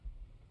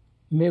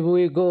May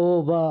we go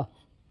over a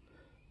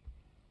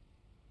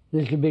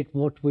little bit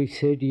what we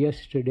said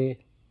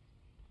yesterday,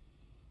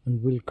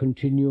 and we'll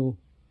continue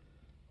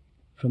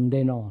from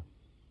then on.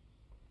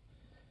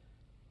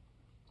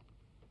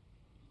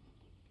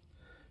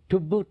 To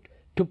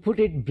put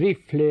it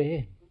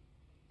briefly,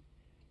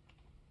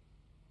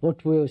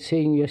 what we were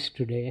saying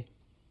yesterday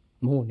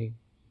morning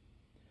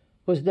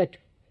was that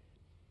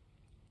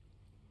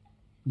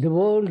the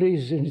world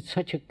is in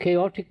such a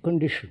chaotic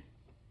condition,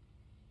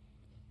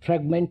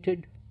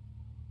 fragmented,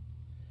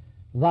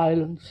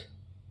 violence,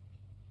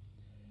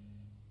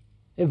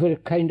 every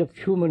kind of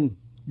human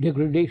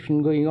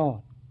degradation going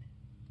on.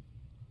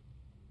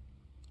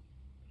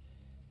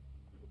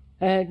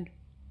 And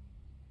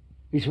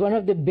it's one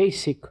of the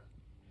basic,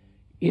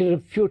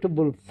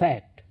 irrefutable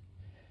fact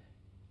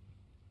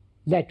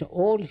that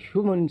all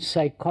human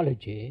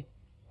psychology,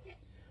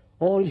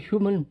 all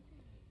human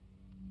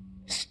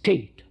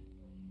state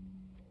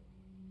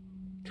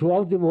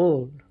throughout the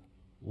world,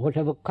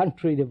 whatever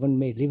country that one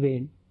may live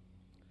in,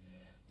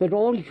 that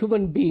all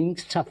human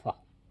beings suffer,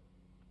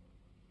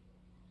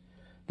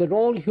 that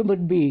all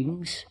human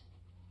beings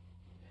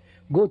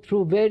go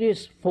through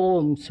various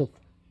forms of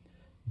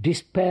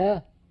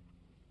despair,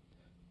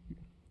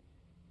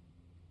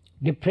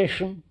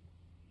 depression,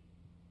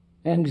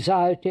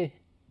 anxiety,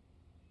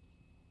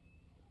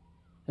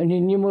 and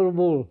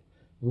innumerable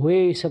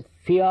ways of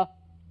fear,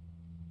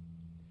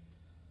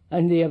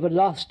 and the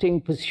everlasting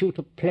pursuit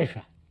of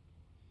pleasure.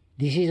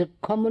 This is a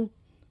common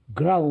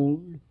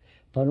ground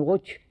upon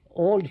which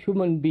all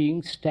human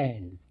beings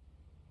stand.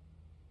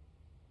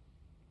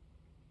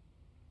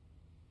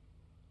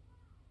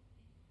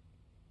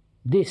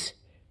 This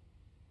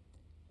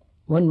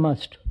one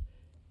must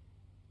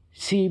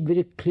see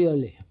very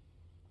clearly,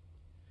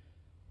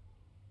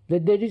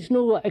 that there is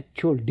no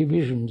actual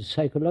division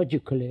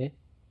psychologically,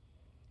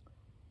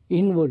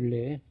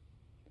 inwardly,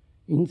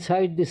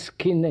 inside the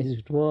skin as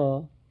it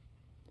were,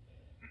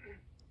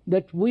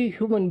 that we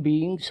human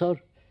beings are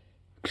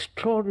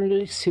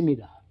extraordinarily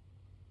similar.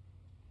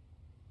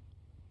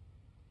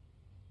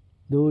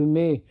 Though we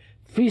may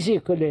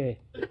physically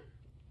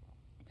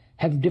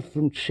have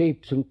different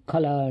shapes and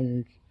color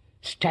and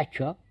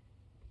stature,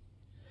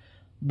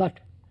 but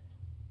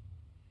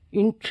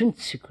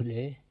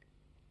intrinsically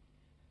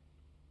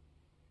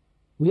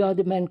we are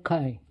the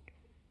mankind.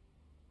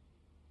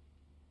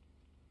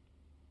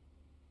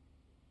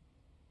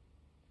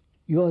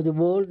 You are the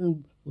world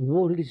and the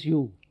world is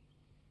you.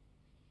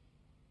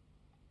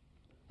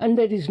 And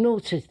there is no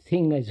such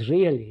thing as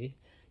really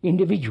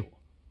individual.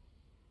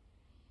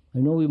 I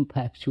know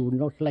perhaps you will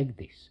not like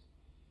this,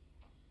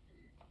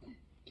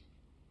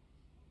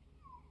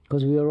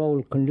 because we are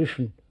all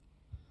conditioned,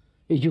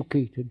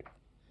 educated,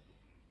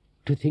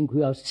 to think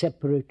we are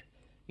separate,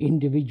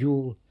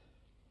 individual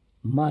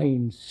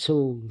minds,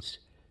 souls,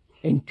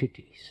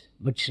 entities.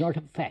 But it's not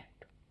a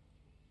fact.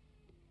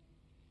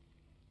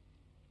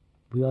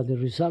 We are the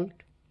result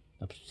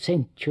of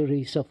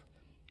centuries of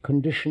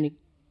conditioning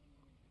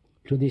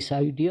to this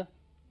idea,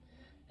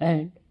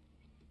 and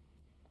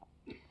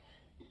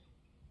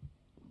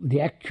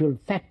the actual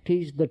fact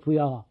is that we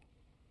are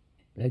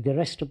like the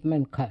rest of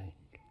mankind.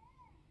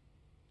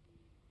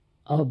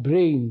 Our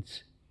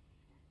brains,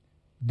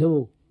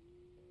 though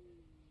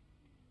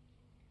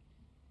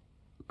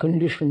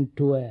conditioned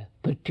to a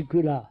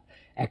particular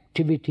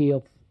activity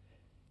of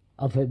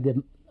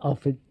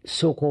a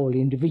so-called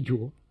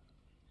individual,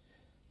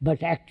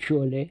 but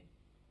actually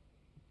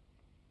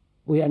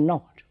we are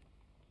not.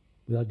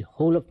 We are the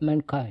whole of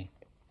mankind.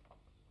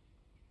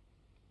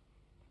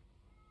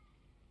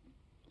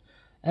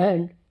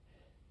 And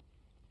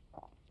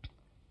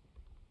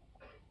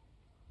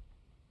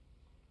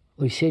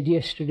we said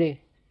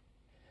yesterday,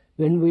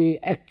 when we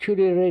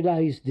actually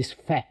realize this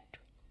fact,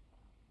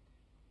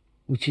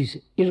 which is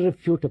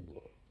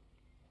irrefutable,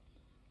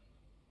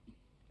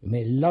 we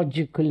may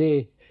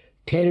logically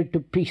tear it to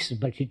pieces,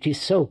 but it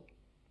is so.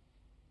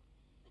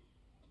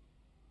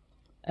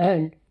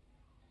 And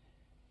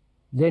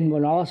then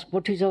one asks,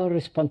 what is our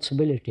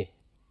responsibility?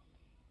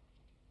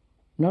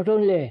 Not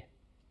only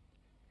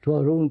to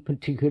our own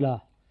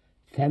particular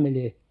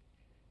family,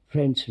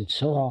 friends, and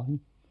so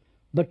on,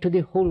 but to the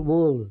whole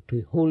world,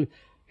 to the whole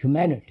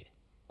humanity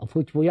of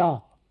which we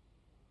are.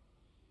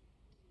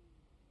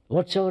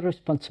 What's our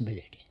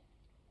responsibility?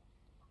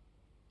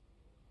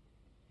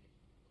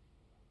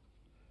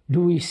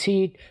 Do we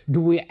see it? Do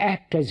we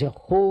act as a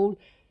whole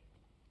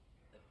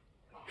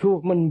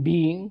human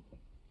being,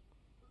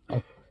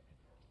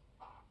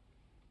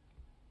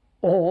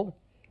 or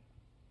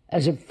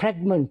as a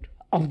fragment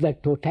of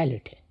that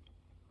totality?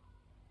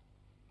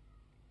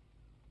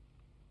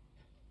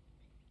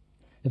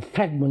 A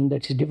fragment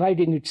that's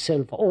dividing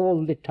itself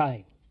all the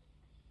time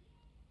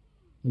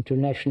into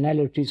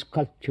nationalities,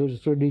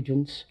 cultures,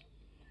 religions,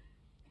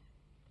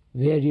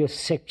 various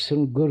sects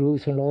and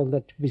gurus and all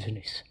that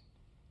business.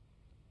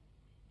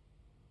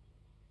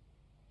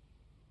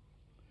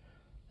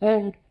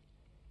 And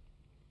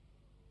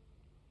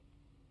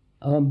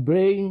our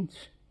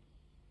brains,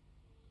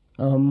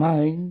 our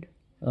mind,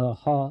 our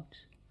hearts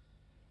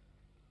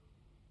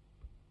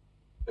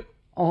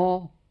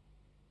are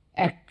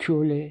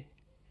actually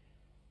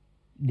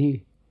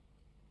the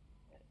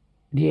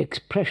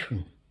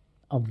expression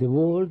of the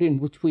world in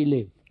which we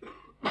live.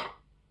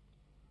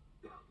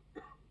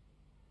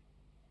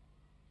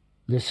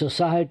 The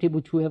society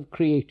which we have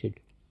created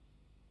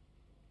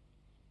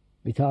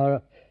with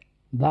our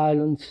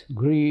violence,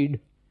 greed,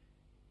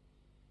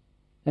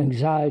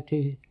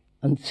 anxiety,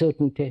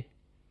 uncertainty,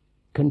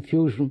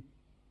 confusion,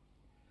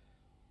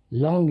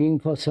 longing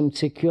for some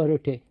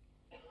security,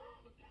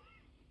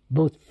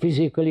 both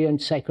physically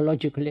and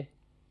psychologically.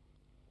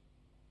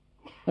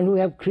 And we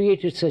have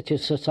created such a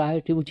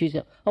society which is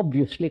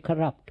obviously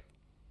corrupt.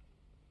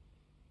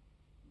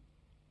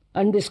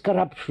 And this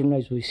corruption,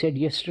 as we said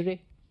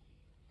yesterday,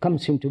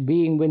 comes into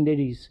being when there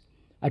is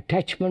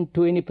attachment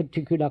to any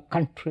particular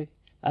country,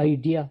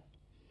 idea,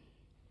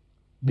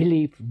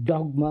 belief,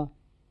 dogma,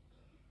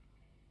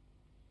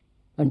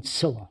 and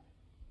so on.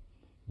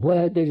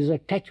 Where there is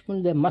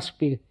attachment, there must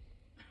be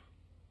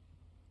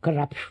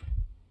corruption.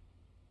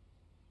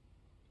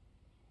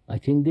 I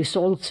think this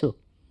also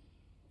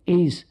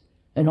is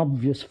an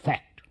obvious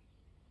fact.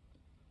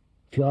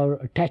 If you are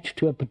attached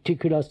to a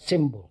particular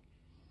symbol,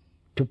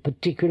 to a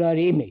particular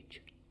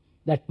image,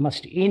 that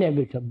must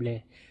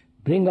inevitably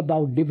bring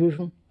about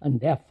division and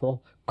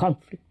therefore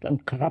conflict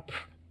and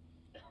corruption,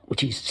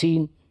 which is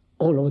seen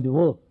all over the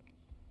world.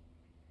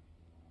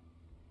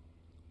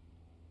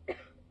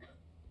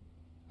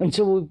 And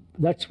so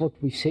that's what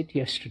we said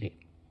yesterday,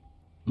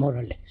 more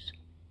or less.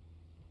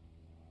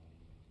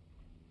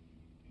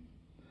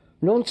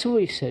 And also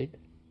we said,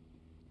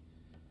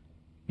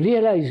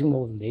 realizing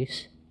all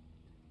this,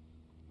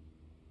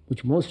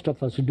 which most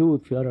of us do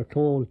if you are at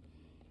all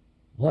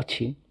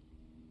watching,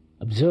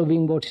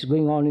 observing what is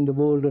going on in the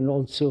world and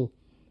also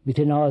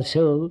within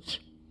ourselves,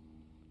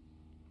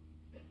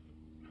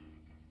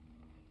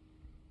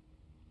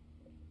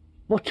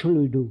 what shall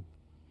we do?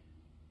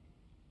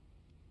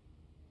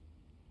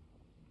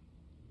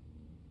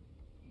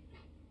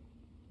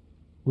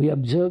 We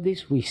observe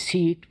this, we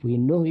see it, we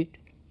know it,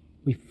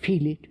 we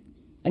feel it,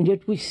 and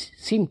yet we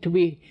seem to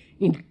be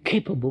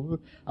incapable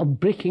of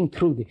breaking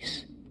through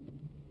this.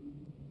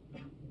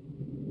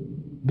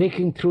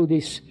 Breaking through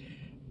this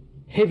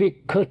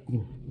heavy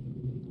curtain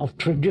of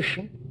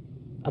tradition,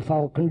 of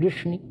our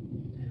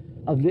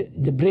conditioning, of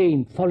the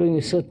brain following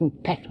a certain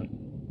pattern.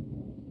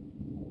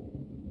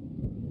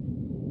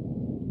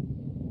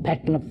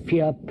 Pattern of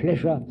fear,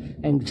 pleasure,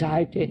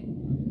 anxiety,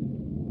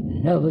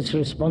 nervous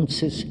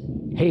responses,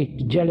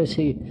 hate,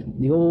 jealousy,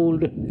 the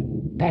old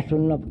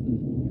pattern of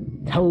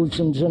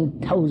thousands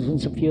and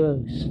thousands of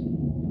years.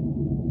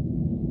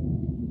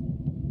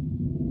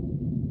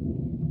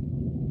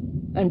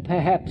 And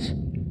perhaps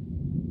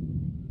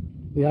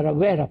we are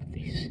aware of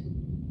this.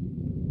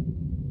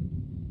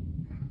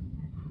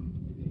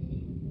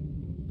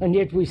 And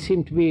yet we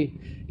seem to be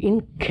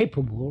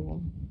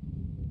incapable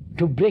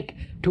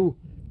to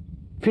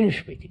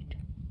finish with it.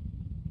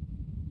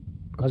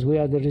 Because we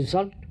are the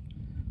result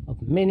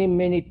of many,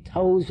 many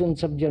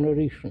thousands of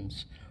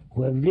generations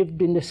who have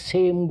lived in the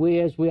same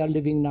way as we are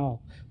living now,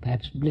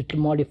 perhaps a little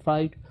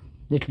modified,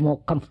 a little more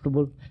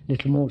comfortable, a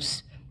little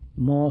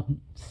more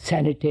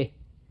sanity,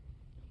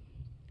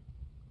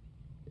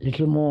 a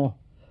little more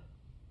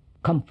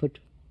comfort,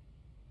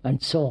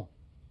 and so on.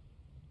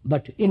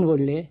 But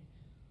inwardly,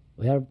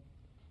 we are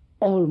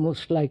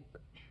almost like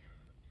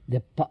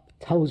the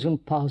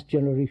 1,000 past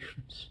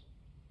generations.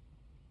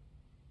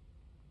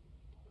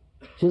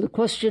 So the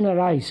question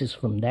arises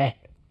from that.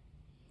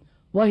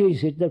 Why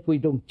is it that we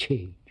don't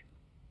change?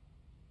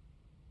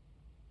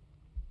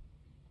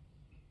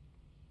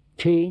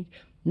 Change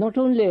not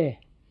only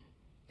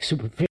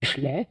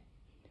superficially,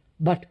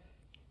 but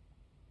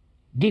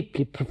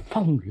deeply,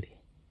 profoundly.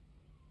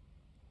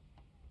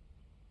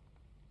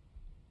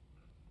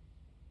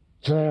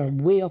 So our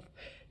way of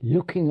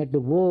looking at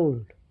the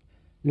world,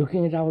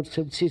 looking at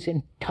ourselves is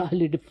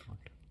entirely different.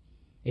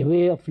 A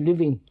way of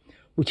living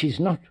which is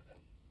not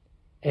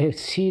a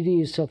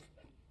series of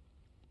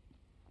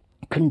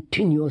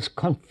continuous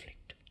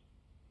conflict,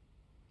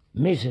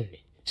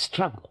 misery,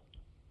 struggle.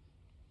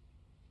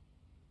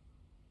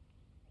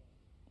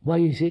 Why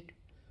is it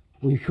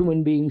we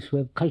human beings who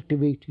have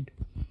cultivated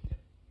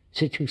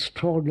such an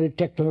extraordinary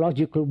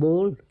technological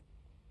world,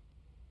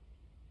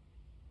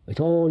 with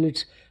all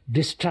its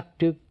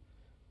destructive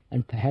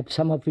and perhaps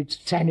some of its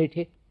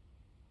sanity,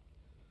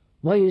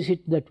 why is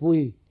it that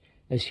we,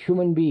 as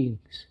human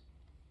beings,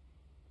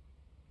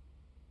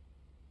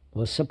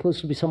 who are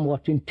supposed to be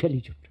somewhat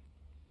intelligent,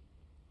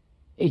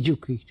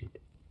 educated,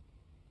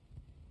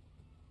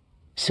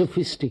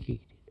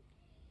 sophisticated,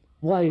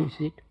 why is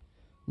it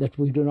that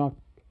we do not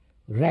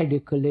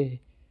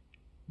radically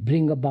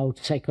bring about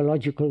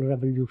psychological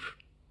revolution?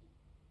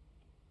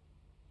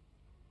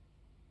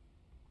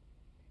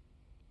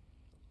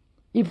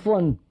 If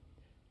one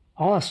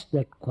asks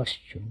that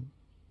question,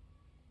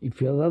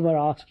 if you have ever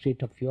asked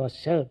it of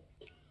yourself,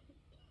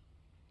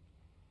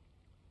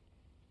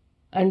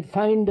 and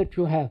find that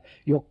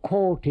you're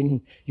caught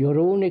in your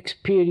own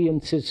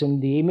experiences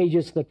and the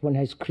images that one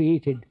has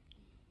created,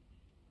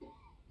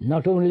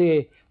 not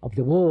only of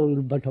the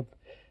world, but of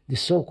the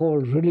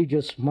so-called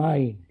religious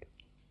mind,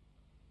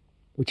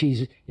 which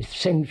is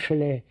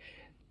essentially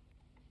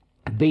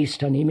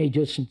based on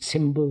images and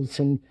symbols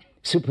and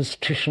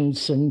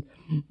superstitions and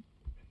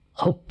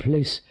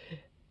hopeless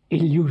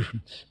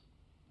illusions.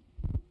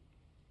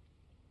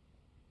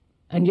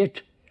 And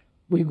yet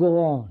we go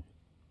on,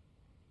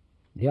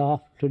 day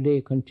after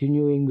day,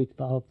 continuing with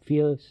our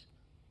fears,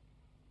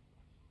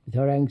 with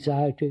our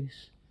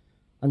anxieties,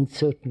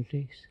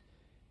 uncertainties,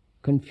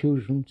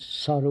 confusions,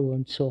 sorrow,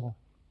 and so on.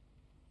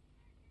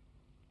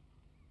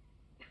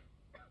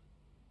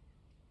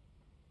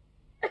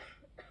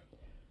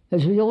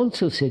 As we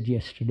also said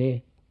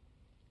yesterday,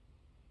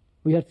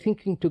 we are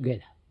thinking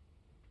together.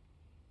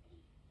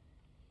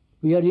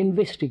 We are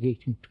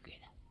investigating together.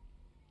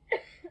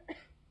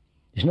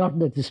 It's not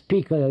that the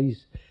speaker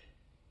is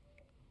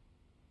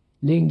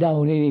laying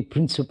down any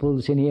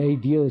principles, any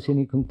ideas,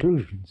 any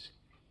conclusions,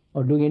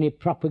 or doing any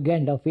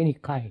propaganda of any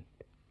kind.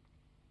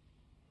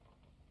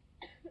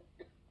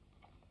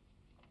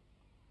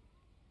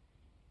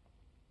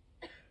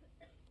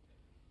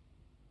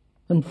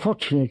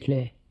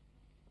 Unfortunately,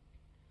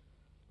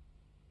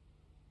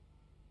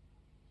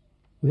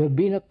 we have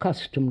been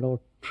accustomed or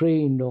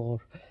trained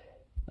or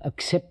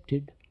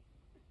accepted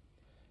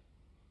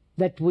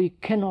that we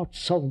cannot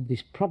solve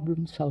these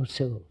problems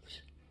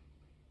ourselves.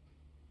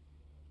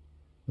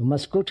 We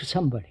must go to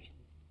somebody,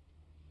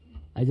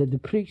 either the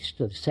priest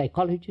or the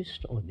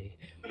psychologist or the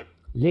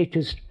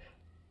latest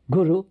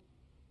guru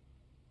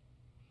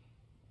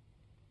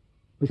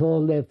with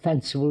all their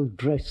fanciful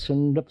dress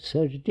and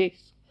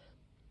absurdities.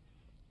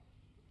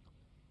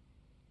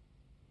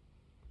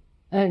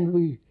 And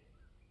we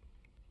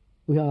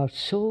are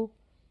so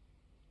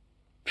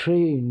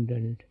trained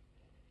and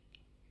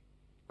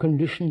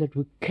conditioned that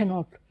we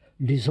cannot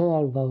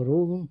dissolve our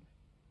own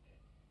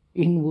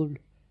inward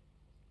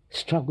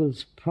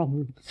struggles,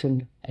 problems,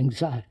 and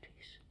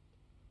anxieties.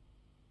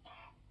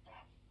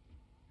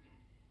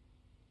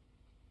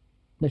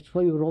 That's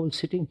why you're all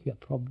sitting here,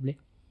 probably,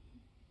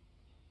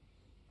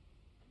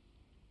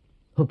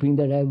 hoping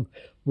that I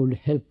will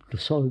help to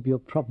solve your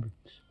problems,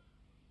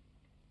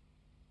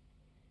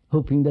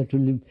 hoping that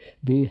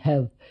we'll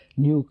have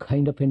new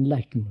kind of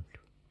enlightenment.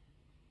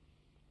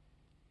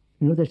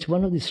 You know, that's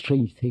one of the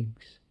strange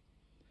things.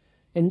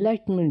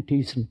 Enlightenment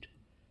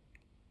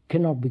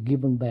cannot be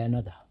given by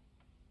another.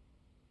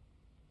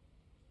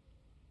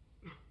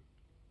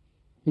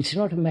 It's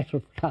not a matter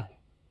of time.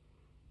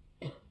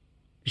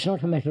 It's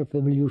not a matter of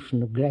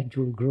evolution, of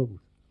gradual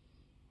growth,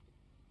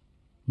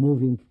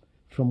 moving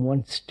from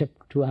one step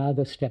to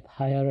another step,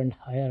 higher and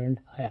higher and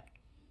higher,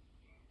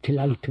 till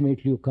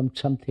ultimately you come to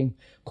something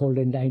called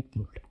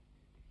enlightenment.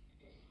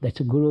 That's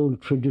a good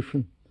old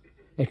tradition,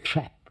 a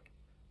trap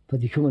for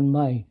the human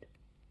mind.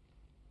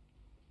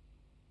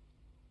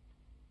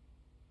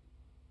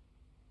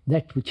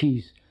 That which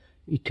is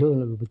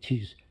eternal, which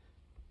is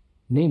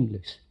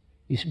nameless,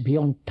 is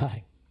beyond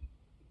time.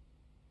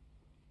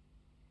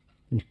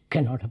 And you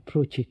cannot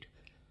approach it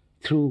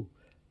through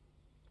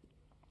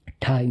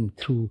time,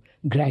 through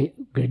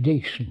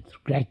gradation, through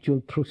gradual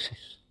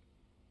process.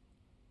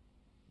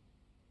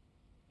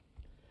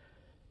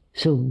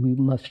 So we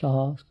must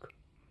ask,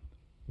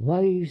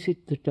 why is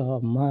it that our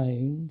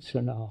minds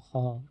and our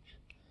hearts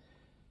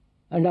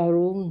and our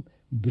own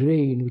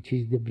brain, which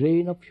is the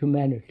brain of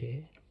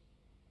humanity,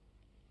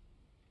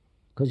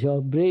 because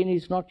your brain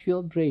is not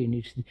your brain,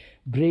 it's the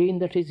brain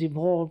that has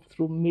evolved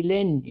through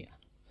millennia.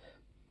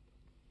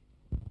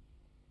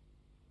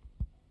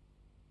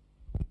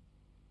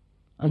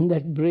 And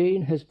that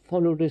brain has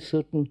followed a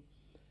certain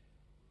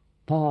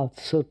path,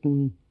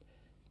 certain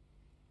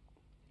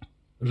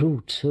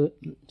routes,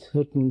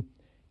 certain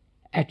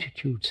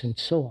attitudes, and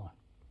so on.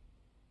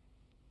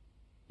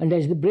 And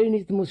as the brain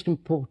is the most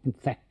important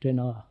factor in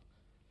our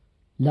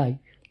life,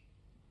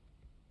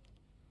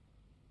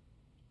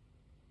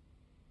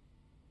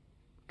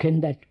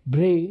 can that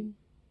brain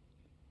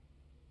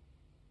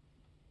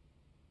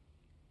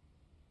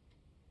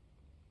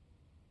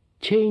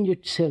change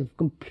itself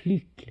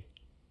completely?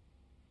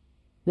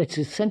 That's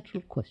a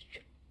central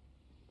question.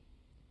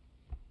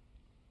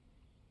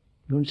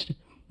 You understand?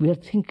 We are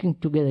thinking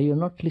together. You're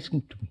not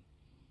listening to me.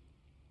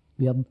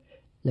 We are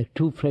like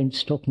two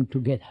friends talking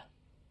together.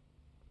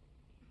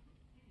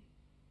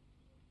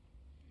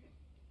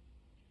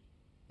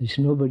 There's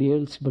nobody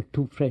else but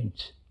two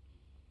friends.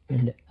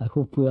 And I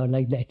hope we are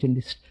like that in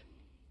this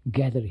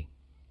gathering.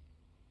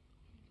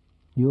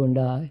 You and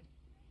I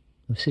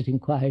are sitting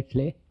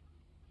quietly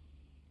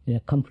in a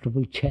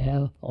comfortable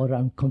chair or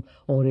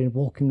in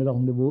walking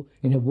along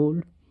in a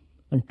wood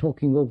and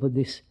talking over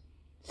this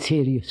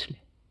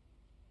seriously.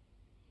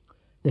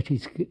 That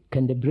is,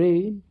 can the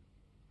brain,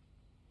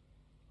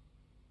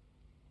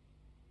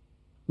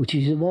 which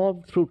is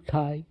evolved through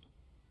time,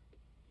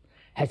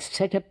 has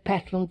set a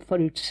pattern for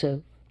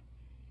itself,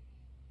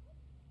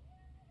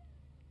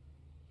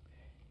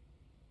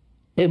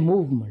 a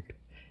movement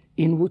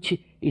in which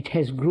it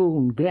has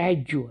grown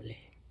gradually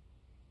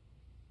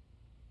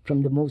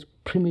from the most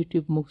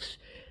primitive, most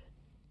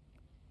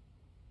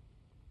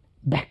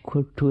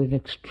backward to an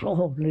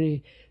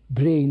extraordinary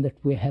brain that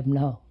we have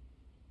now.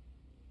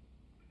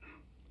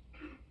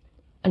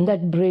 And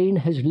that brain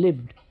has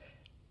lived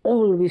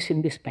always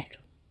in this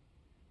pattern.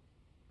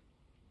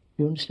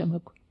 You understand my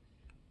question?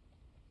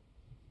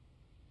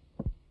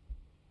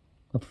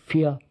 Of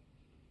fear,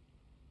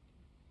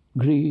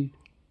 greed,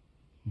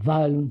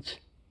 violence,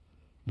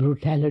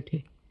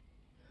 brutality,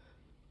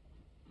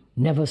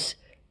 never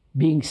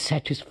being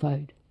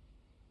satisfied,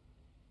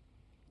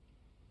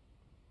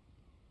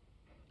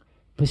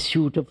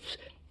 pursuit of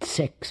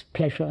sex,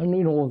 pleasure,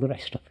 and all the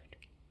rest of it.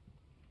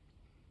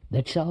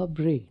 That's our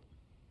brain.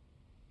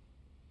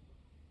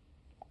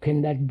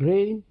 Can that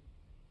brain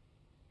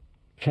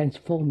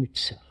transform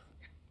itself?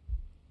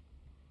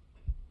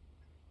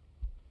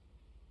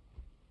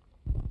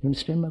 You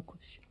understand my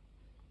question?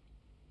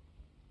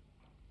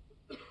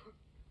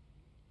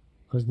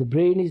 Because the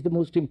brain is the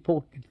most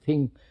important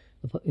thing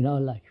in our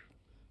life.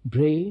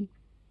 Brain,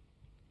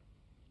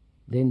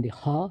 then the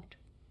heart,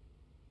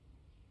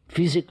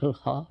 physical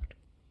heart,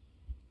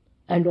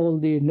 and all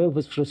the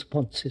nervous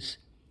responses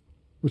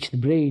which the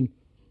brain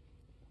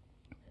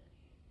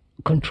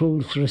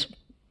controls,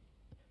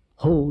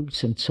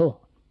 holds, and so on.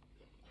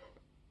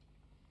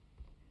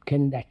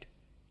 Can that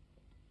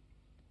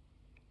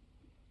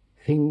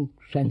thing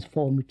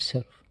transform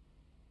itself?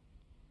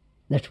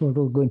 That's what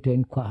we're going to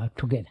inquire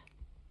together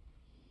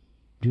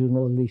during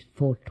all these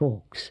 4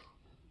 talks,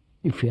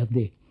 if you have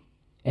the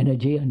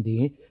energy and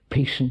the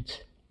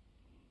patience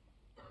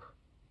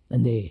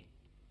and the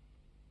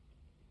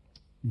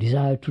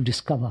desire to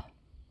discover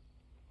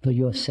for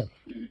yourself.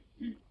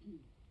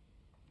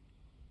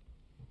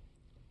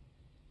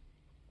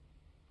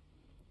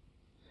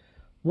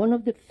 One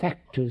of the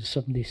factors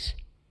of this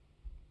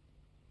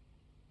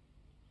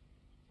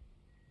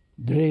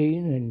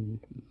brain and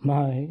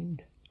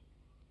mind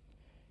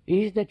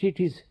is that it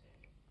is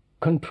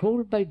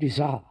controlled by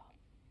desire.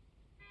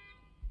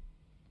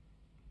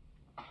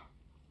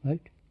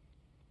 Right?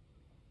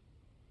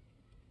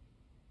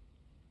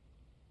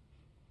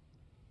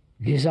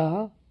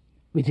 Desire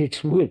with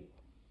its will.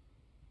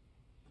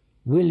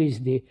 Will is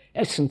the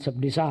essence of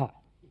desire.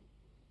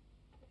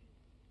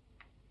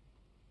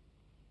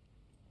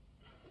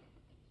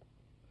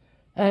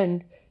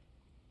 And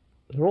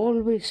we're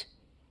always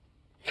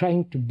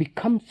trying to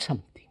become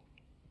something.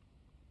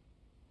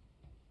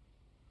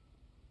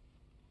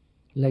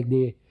 Like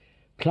the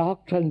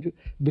clerk trying to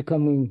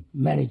becoming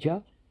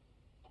manager,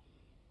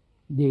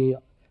 the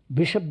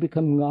bishop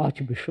becoming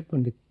archbishop,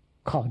 and the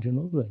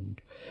cardinal,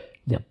 and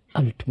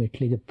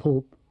ultimately the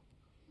pope.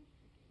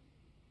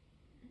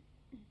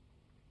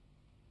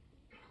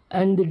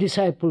 And the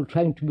disciple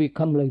trying to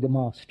become like the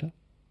master.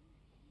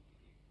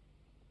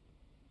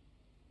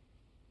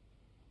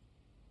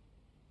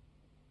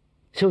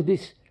 So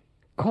this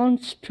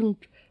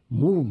constant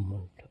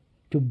movement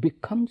to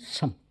become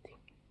something.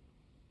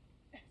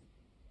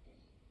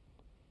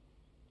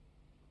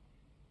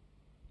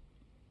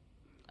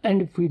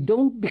 And if we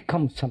don't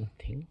become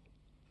something,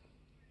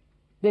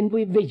 then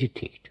we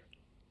vegetate.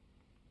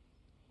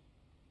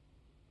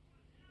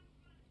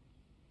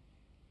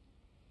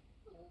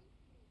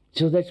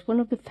 So that's one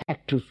of the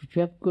factors which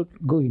we have to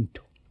go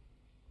into.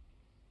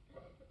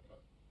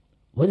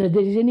 Whether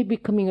there is any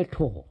becoming at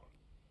all.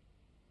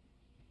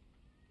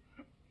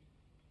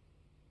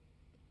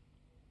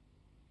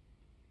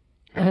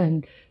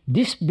 And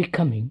this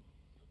becoming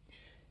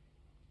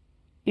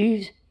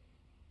is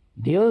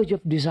the urge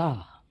of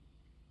desire,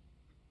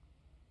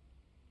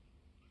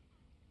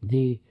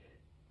 the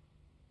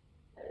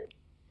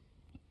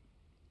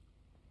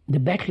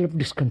battle of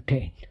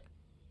discontent.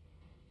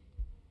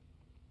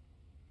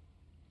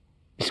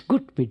 It's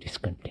good to be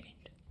discontent.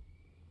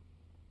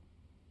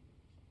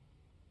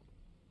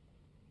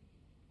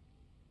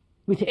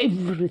 With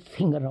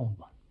everything around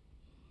one,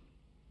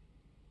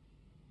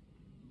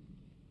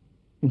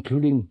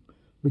 including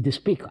with the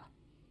speaker.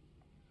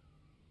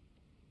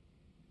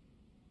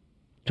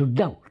 To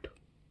doubt.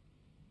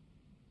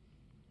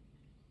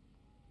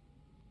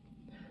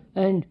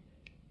 And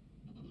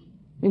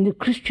in the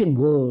Christian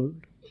world,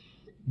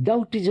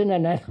 doubt is an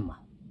anathema.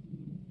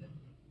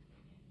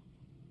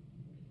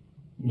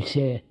 You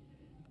say,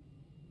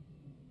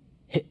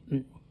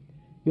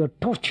 you're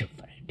tortured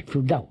for it if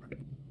you doubt.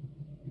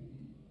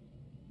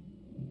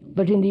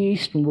 But in the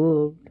Eastern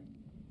world,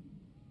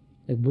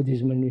 like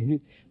Buddhism and Hindu,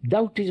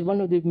 doubt is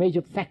one of the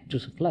major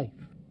factors of life.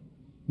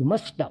 You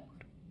must doubt.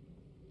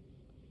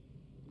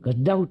 Because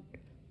doubt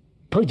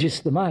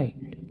purges the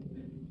mind.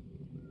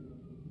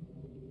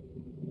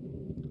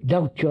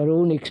 Doubt your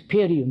own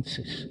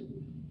experiences,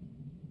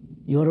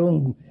 your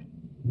own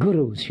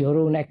gurus, your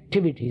own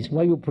activities,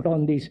 why you put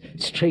on these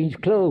strange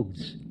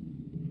clothes.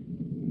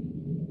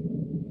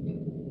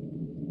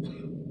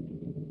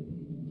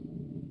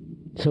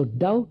 So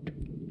doubt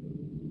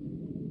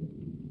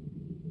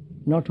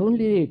not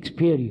only the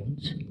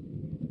experience,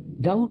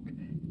 doubt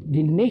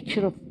the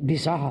nature of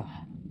desire,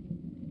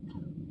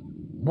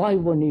 why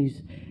one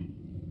is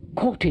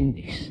caught in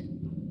this.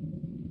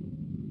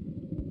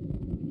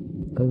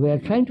 Because we are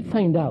trying to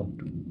find out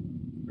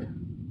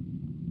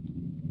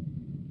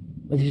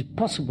But it is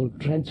possible to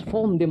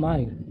transform the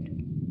mind.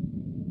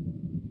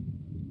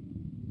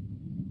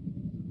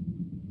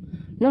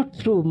 Not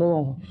through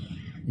more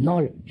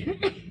knowledge,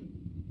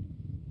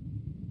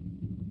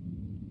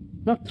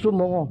 not through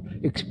more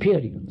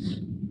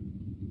experience.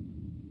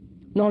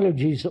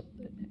 Knowledge is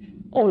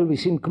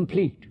always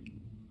incomplete.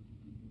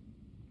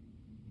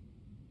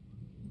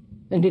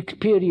 And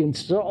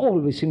experiences are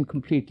always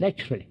incomplete,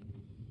 naturally.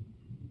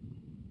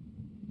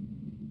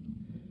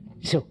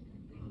 So,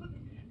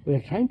 we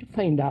are trying to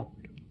find out,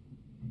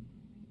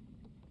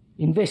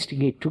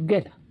 investigate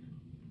together.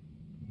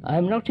 I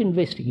am not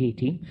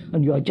investigating,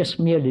 and you are just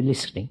merely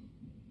listening.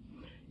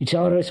 It's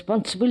our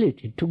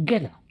responsibility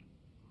together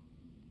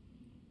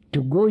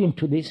to go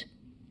into this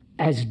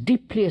as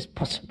deeply as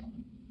possible.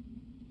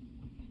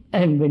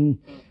 And when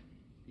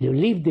you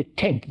leave the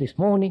tent this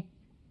morning,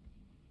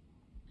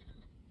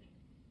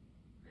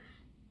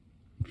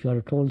 if you are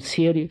at all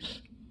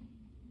serious,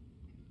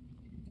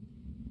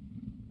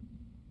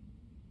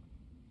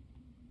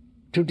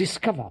 to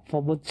discover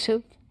for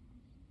oneself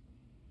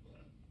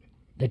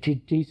that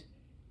it is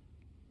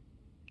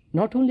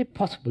not only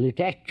possible, it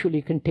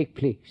actually can take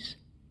place.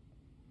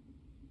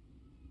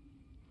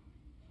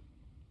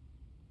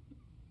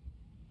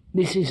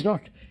 This is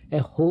not a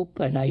hope,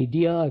 an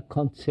idea, a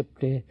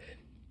concept, an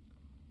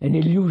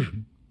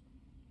illusion.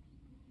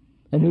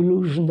 An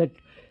illusion that's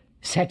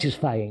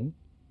satisfying,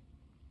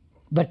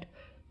 but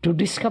to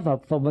discover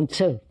for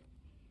oneself,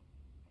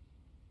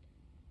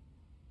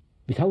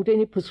 without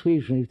any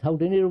persuasion,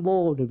 without any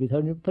reward,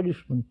 without any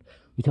punishment,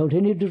 without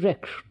any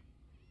direction,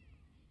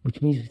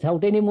 which means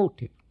without any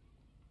motive,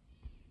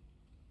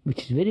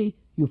 which is very,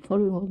 you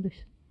following all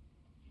this?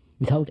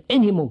 Without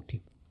any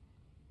motive,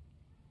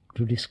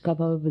 to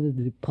discover whether it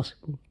is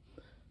possible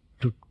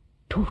to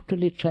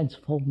totally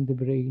transform the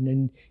brain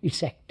and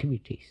its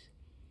activities.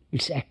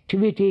 Its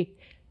activity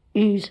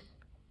is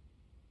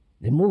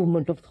the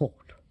movement of thought.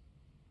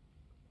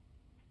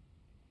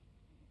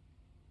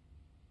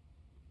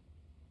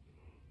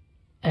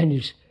 And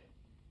its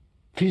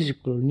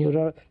physical,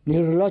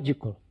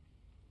 neurological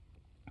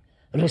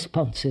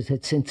responses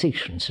and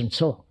sensations and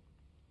so on.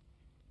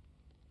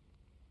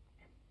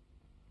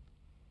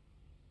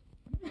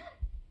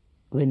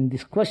 When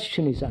this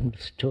question is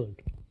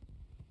understood,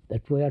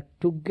 that we are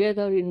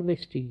together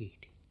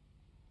investigating,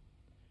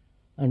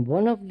 and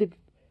one of the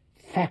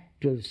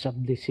factors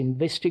of this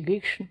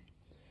investigation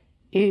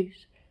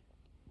is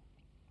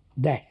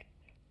that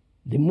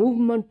the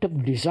movement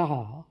of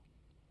desire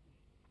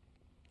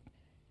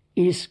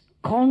is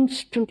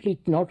constantly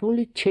not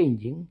only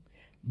changing,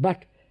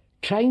 but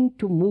trying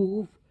to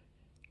move,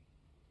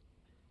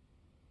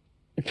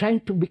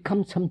 trying to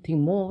become something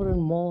more and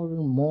more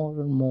and more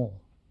and more.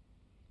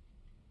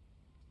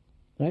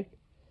 Right?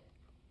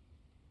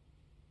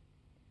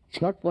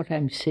 It's not what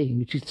I'm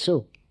saying, it is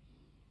so.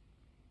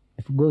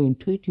 If you go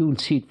into it, you will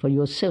see it for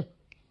yourself.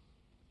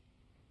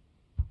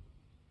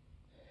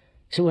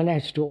 So one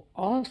has to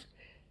ask,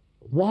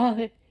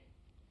 why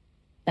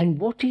and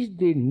what is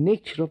the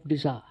nature of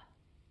desire?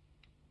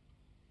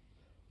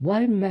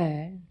 Why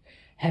man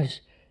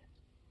has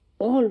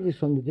always,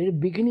 from the very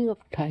beginning of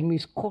time,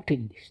 is caught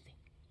in this thing.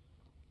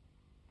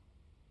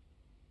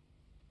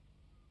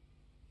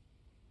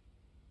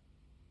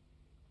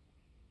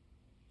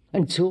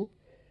 And so,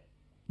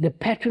 the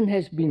pattern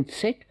has been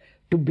set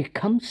to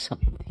become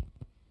something.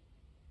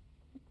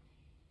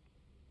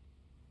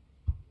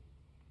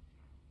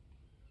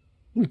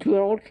 Which we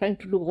are all trying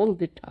to do all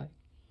the time.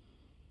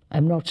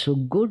 I'm not so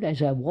good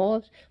as I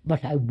was,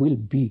 but I will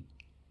be.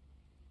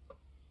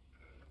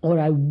 Or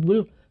I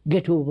will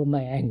get over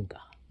my anger,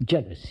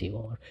 jealousy,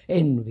 or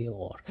envy,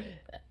 or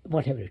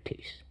whatever it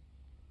is.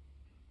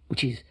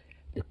 Which is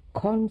the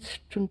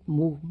constant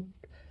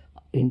movement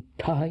in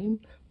time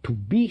to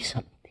be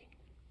something.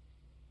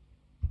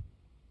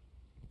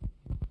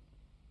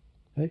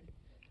 Right?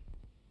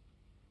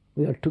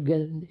 We are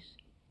together in this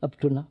up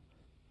to now.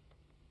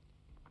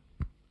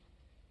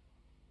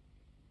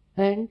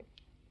 And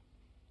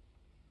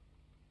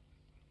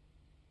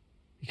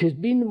it has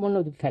been one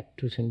of the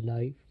factors in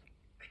life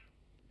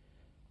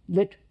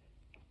that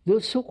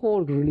those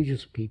so-called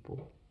religious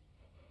people,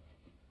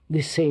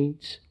 the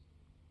saints,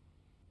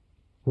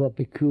 who are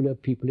peculiar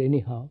people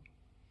anyhow,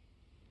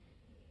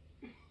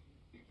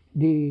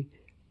 the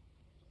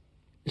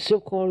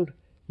so-called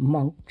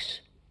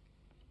monks,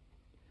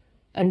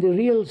 and the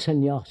real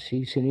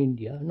sannyasis in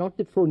India, not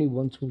the phony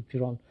ones who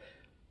put on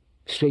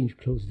strange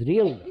clothes, the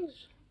real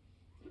ones,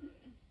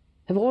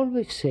 have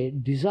always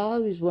said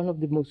desire is one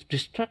of the most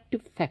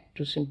destructive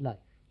factors in life.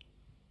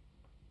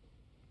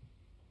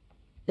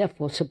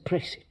 Therefore,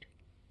 suppress it.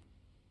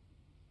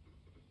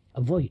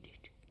 Avoid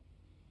it.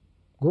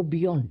 Go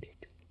beyond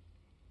it.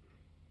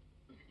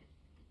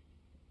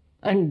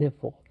 And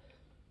therefore,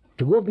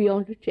 to go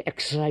beyond it, to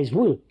exercise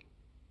will,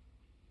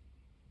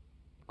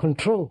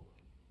 control,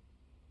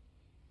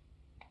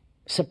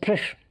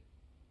 suppression.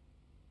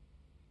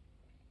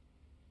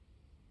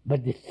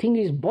 But the thing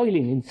is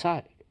boiling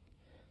inside.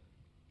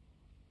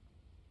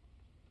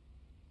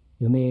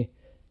 You may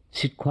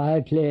sit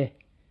quietly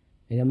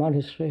in a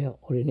monastery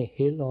or in a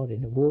hill or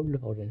in a wood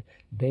or in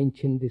a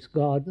bench in this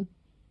garden,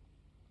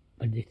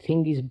 but the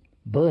thing is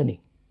burning.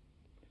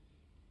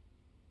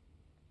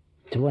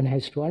 So one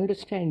has to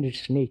understand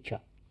its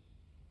nature,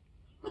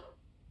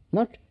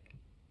 not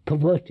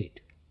pervert it,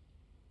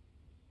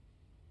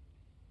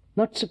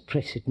 not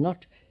suppress it,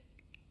 not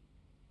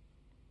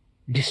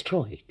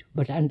destroy it,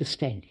 but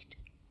understand it.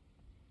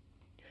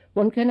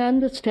 One can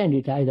understand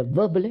it either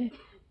verbally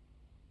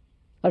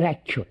or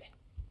actually.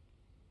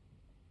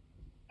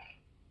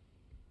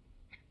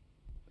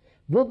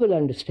 Verbal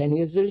understanding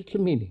has very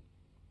little meaning.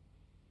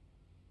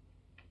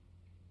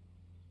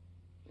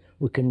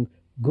 We can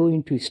go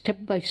into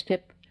step by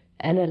step,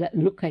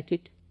 look at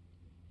it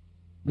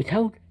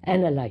without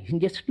analyzing,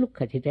 just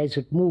look at it as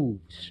it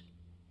moves.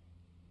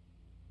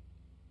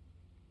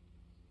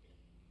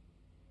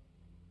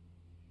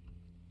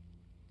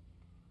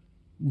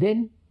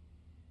 Then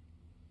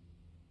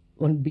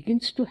one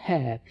begins to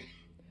have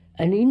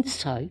an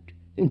insight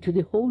into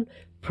the whole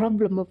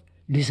problem of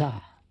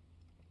desire.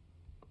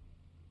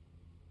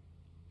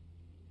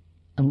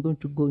 I'm going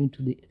to go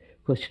into the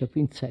question of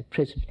insight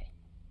presently.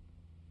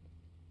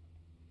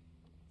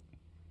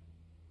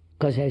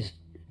 Because as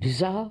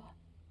desire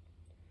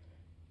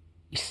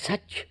is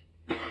such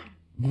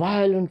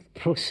violent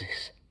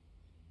process,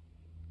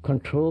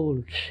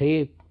 controlled,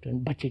 shaped,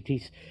 but it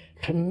is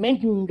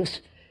tremendous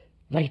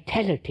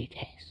vitality it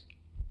has.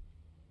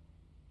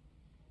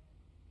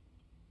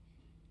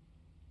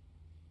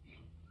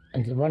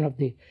 And one of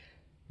the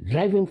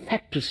driving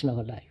factors in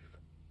our life.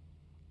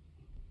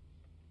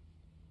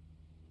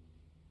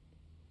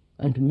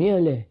 And to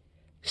merely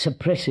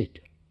suppress it,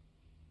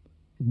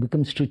 it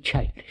becomes too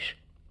childish.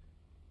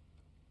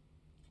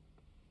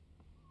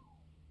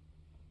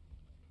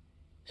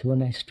 So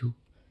one has to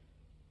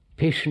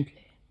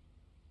patiently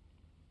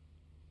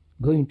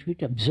go into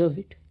it, observe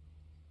it,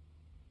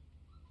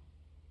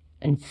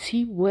 and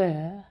see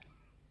where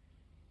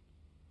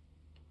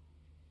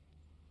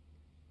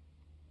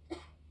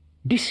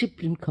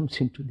discipline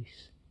comes into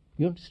this.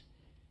 You understand?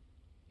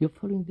 You're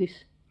following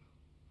this?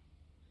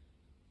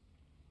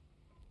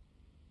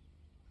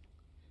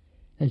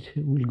 And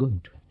we'll go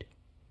into it.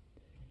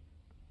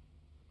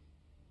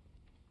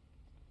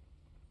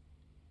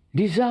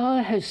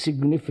 Desire has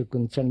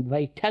significance and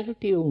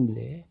vitality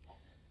only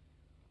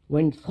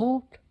when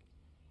thought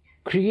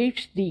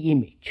creates the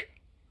image.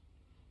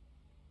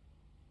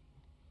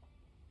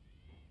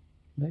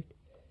 Right?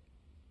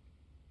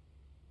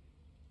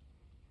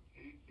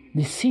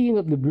 The seeing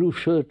of the blue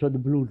shirt or the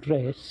blue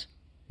dress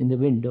in the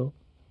window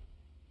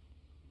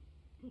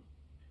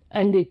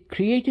and the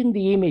creating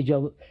the image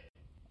of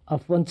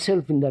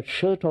oneself in that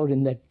shirt or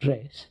in that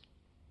dress,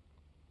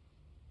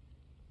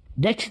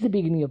 that's the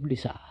beginning of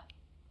desire.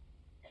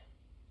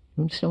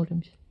 You understand what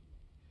I'm saying?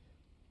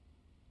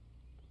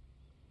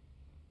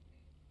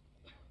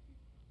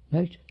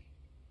 Right?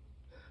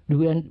 Do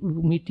we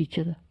meet each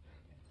other?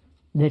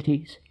 That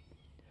is,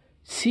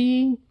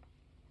 seeing,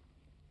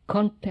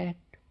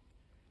 contact,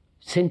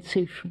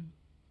 sensation,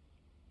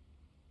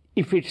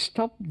 if it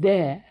stopped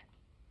there,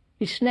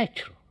 it's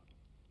natural.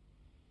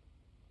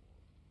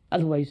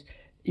 Otherwise,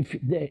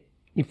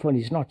 if one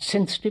is not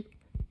sensitive,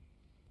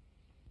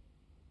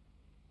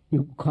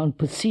 you can't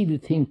perceive the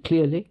thing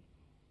clearly.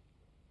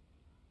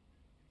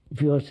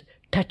 If your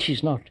touch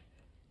is not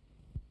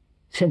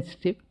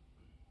sensitive,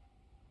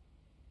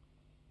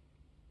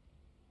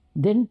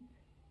 then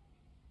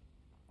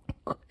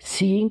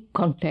seeing,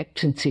 contact,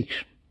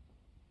 sensation.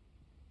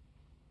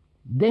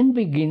 Then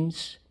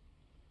begins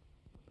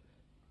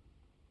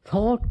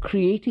thought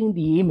creating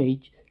the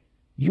image,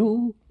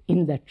 you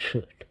in that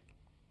shirt,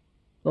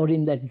 or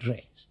in that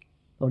dress,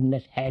 or in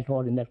that hat,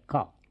 or in that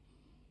car.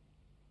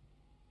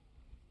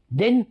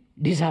 Then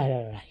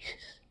desire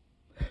arises.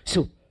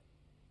 So,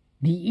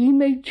 the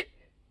image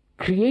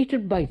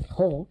created by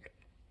thought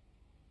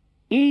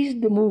is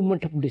the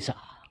movement of desire,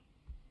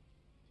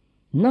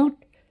 not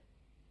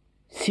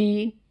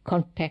seeing,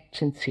 contact,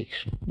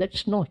 sensation.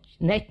 That's not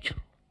natural,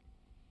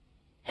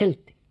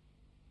 healthy.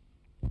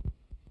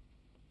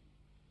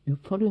 You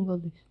following all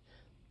this?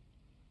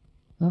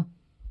 Huh?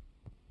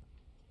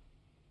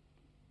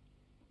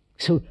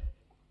 So,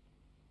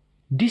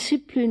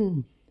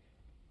 discipline,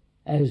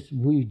 as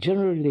we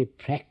generally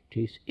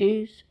practice,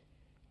 is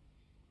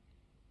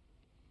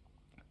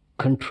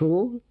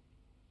control,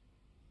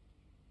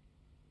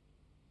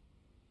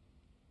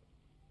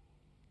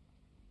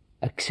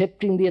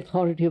 accepting the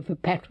authority of a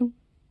pattern,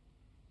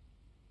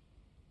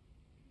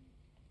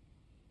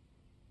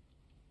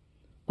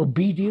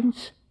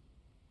 obedience,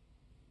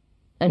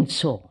 and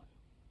so on.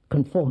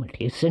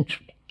 Conformity,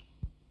 essentially.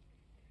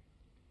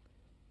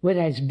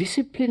 Whereas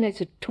discipline has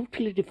a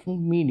totally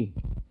different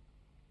meaning,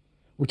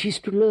 which is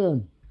to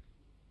learn.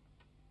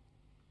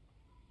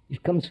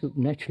 It comes from,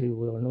 naturally,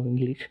 we all know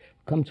English,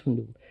 comes from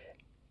the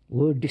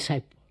word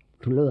disciple,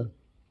 to learn.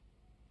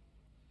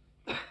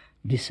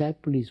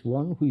 Disciple is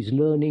one who is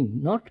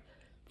learning not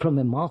from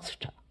a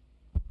master,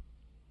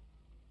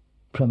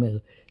 from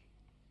a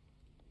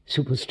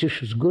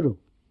superstitious guru,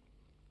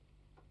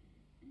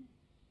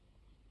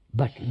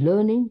 But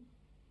learning,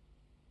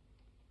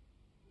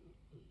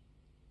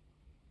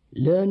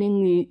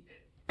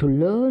 to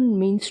learn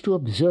means to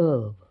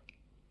observe.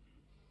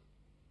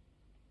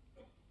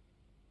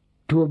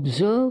 To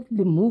observe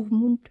the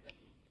movement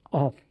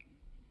of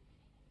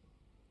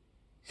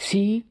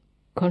see,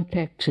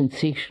 contact,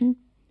 sensation,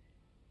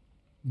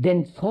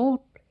 then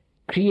thought,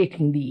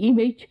 creating the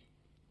image,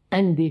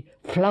 and the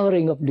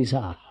flowering of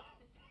desire.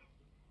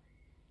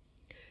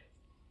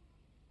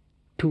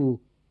 To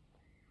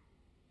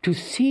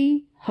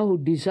see how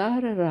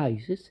desire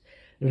arises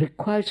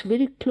requires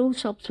very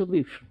close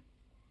observation,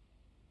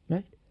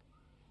 right?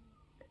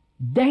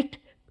 That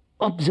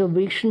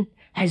observation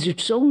has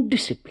its own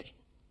discipline.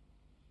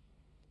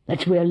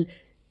 That's where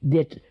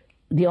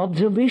the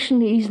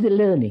observation is the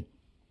learning.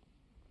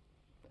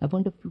 I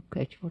wonder if you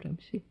catch what I'm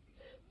saying,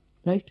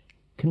 right?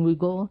 Can we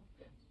go on?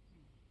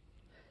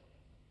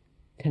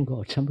 Thank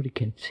God, somebody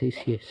can say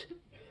yes.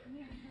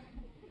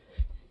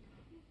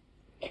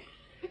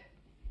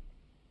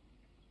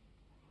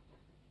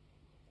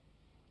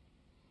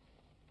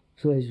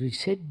 So as we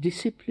said,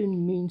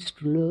 discipline means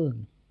to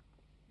learn,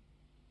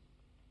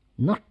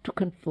 not to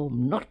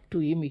conform, not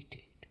to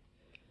imitate.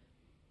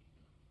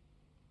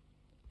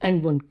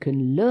 And one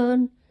can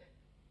learn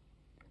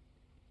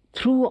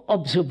through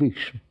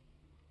observation,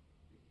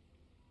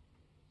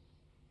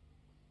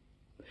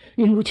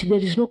 in which there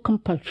is no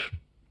compulsion,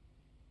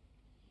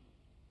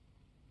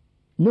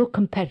 no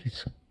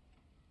comparison.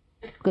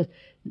 Because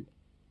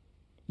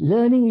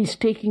learning is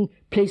taking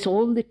place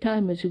all the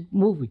time as you're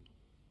moving.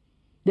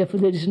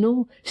 Therefore, there is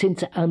no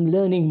sense I'm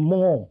learning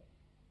more.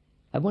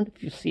 I wonder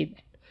if you see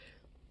that.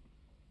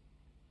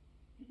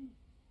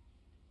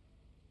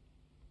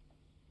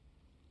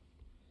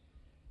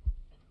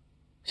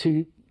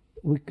 So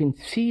we can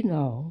see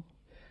now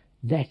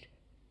that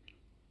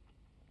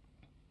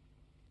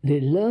the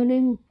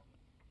learning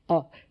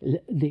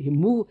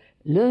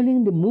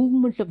the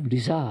movement of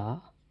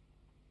desire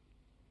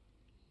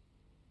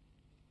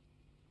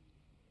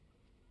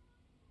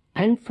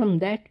and from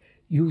that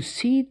you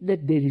see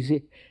that there is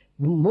a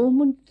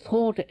moment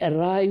thought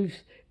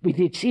arrives with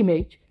its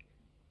image,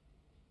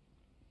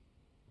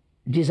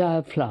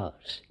 desire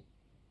flowers.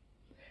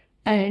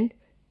 And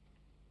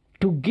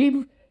to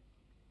give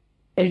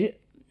an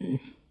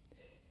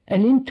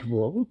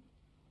interval,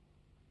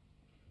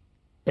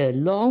 a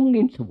long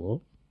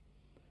interval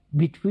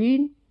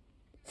between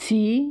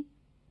seeing,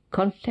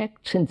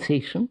 contact,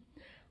 sensation,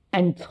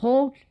 and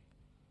thought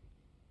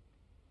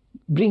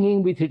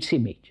bringing with its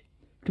image.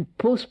 To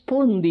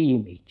postpone the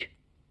image.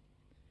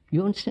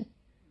 You understand?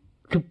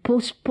 To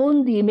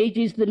postpone the image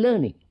is the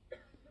learning.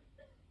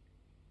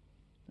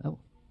 Oh,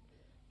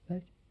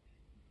 right?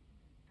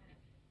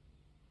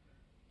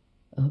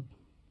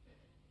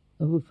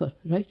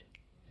 Right?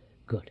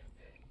 Good.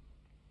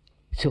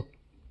 So,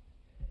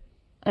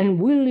 and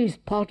will is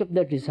part of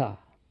the desire.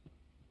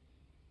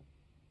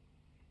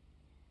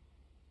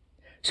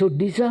 So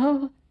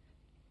desire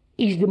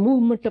is the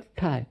movement of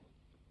time.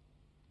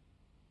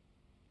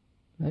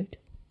 Right?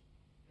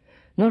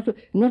 Not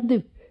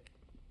the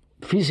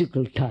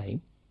physical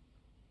time,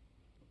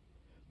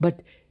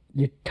 but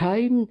the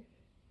time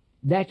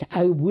that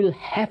I will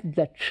have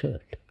that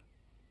shirt.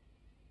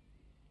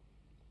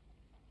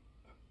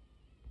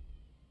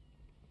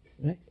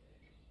 Right?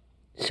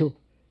 So,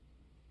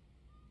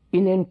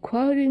 in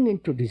inquiring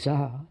into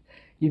desire,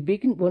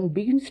 one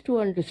begins to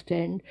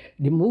understand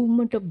the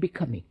movement of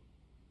becoming.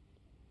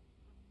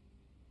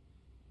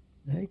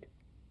 Right?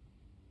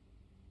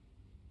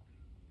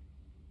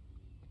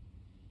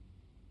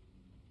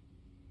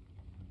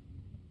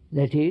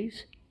 That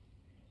is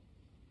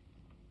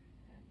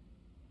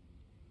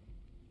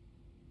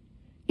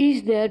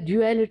there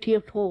duality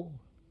at all?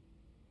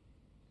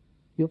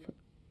 You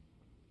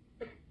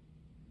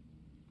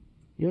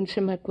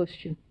understand my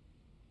question?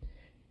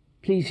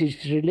 Please,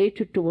 it's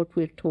related to what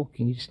we're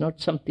talking. It's not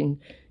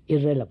something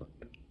irrelevant.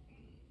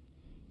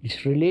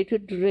 It's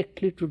related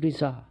directly to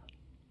desire.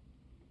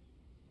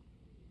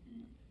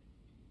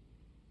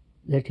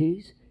 That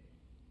is,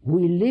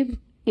 we live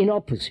in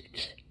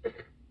opposites.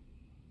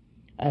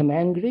 I'm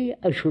angry,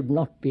 I should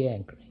not be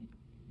angry.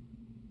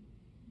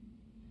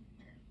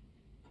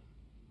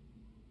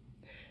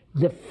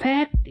 The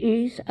fact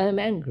is I'm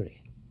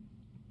angry,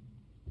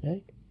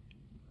 right?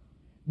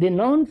 The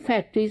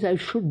non-fact is I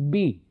should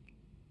be.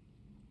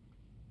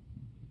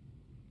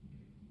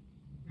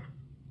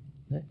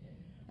 Right?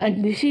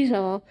 And this is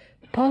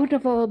part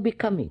of our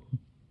becoming.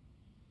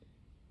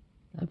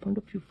 I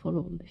wonder if you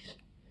follow all this.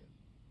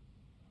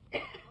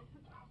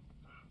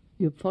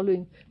 You're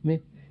following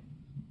me?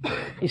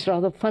 It's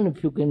rather fun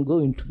if you can go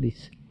into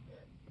this.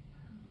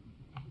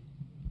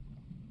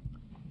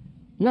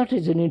 Not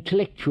as an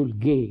intellectual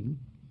game,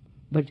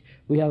 but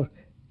we are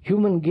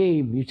human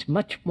game. It's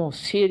much more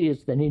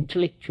serious than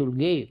intellectual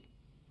game.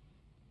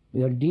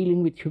 We are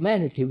dealing with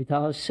humanity, with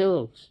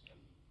ourselves,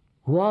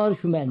 who are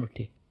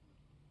humanity.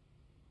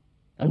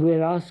 And we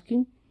are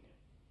asking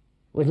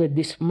whether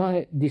this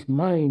mind,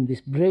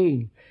 this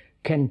brain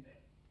can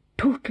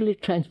totally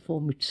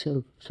transform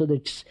itself so that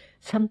it's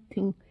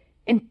something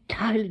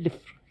entirely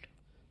different.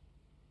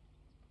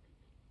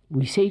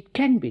 We say it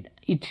can be done.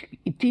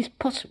 It is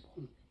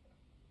possible.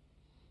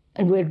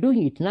 And we're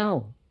doing it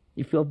now,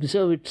 if you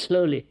observe it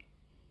slowly,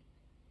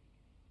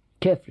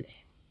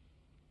 carefully.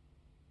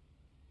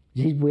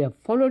 We have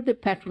followed the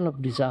pattern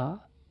of desire,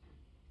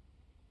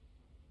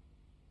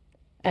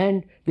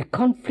 and the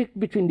conflict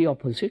between the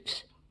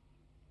opposites.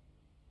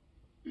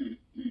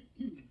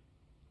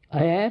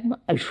 I am,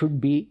 I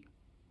should be.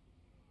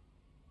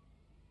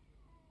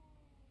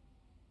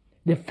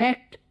 The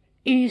fact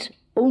is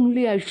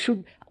only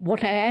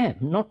what I am,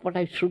 not what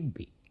I should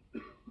be.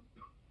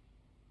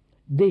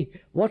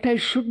 What I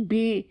should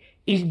be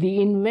is the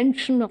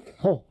invention of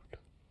thought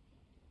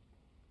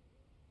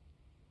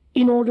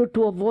in order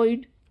to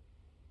avoid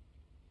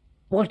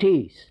what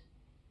is.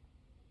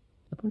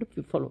 I wonder if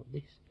you follow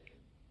this.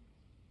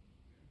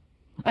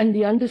 And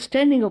the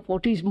understanding of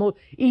what is more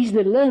is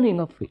the learning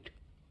of it,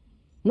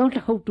 not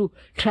how to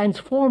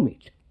transform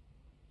it.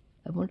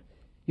 I wonder,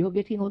 you're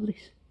getting all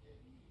this?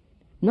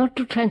 Not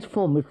to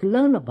transform it,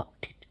 learn about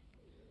it.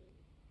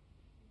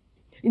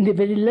 In the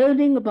very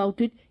learning about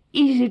it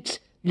is its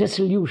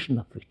resolution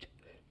of it.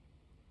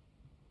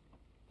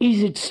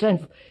 Is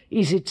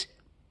its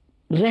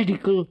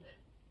radical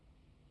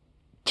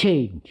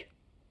change.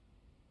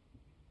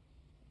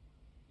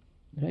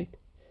 Right?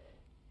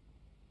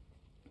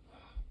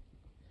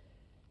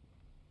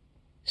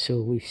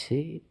 So we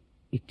say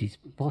it is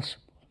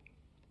possible.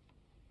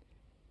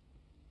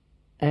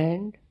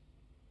 And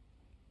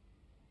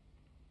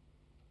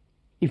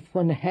if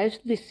one has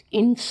this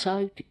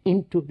insight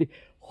into the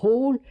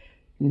whole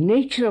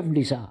nature of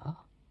desire,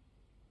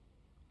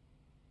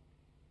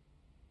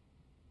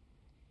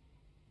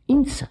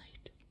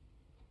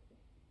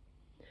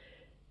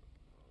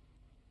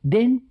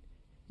 then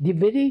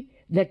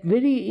that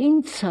very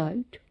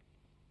insight,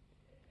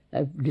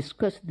 I've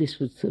discussed this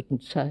with certain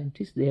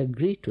scientists, they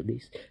agree to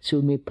this, so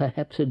we may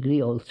perhaps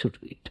agree also to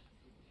it.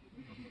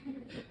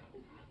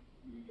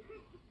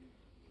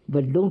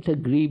 But don't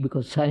agree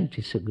because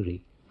scientists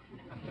agree.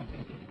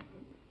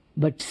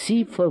 But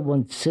see for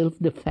oneself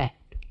the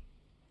fact.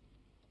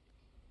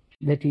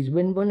 That is,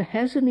 when one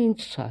has an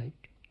insight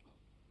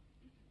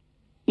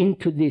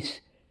into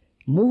this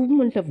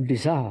movement of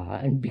desire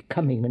and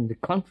becoming and the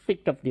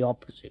conflict of the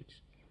opposites,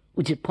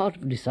 which is part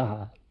of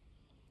desire,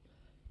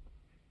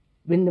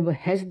 when one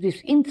has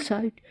this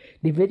insight,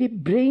 the very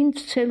brain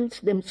cells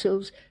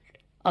themselves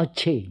are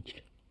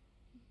changed.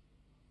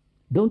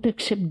 Don't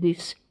accept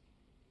this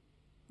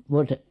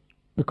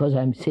because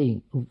I'm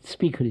saying, the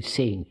speaker is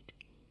saying it.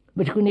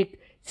 But you can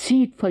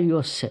see it for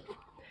yourself.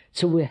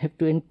 So we have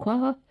to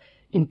inquire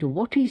into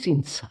what is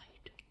inside.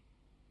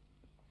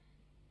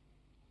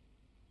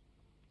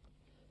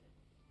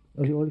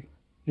 Are you all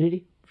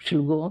ready?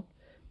 Shall we go on?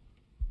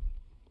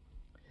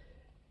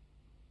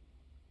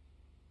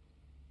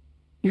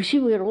 You see,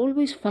 we are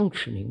always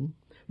functioning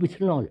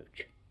with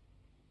knowledge.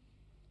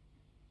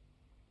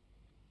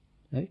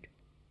 Right?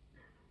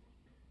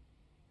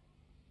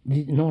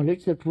 The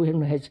knowledge that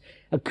one has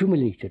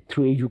accumulated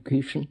through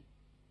education,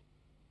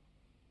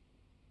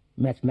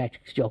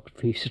 mathematics,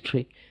 geography,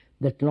 history,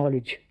 that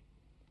knowledge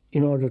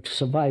in order to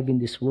survive in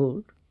this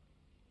world,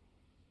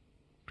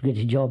 to get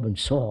a job and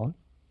so on.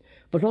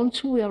 But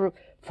also we are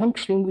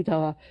functioning with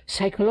our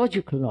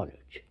psychological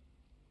knowledge,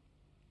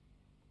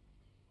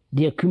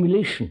 the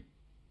accumulation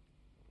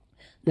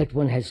that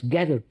one has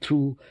gathered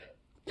through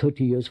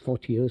 30 years,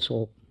 40 years,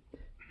 or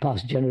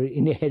past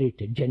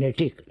inherited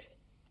genetically.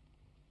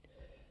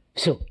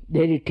 So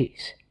there it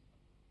is.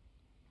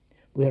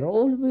 We are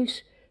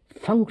always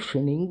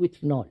functioning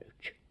with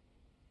knowledge,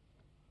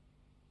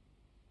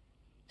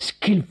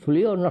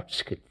 skillfully or not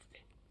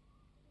skillfully.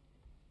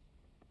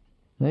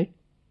 Right?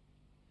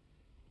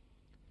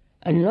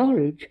 And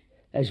knowledge,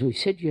 as we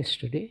said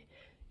yesterday,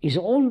 is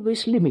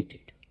always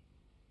limited.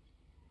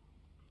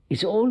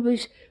 It's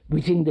always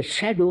within the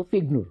shadow of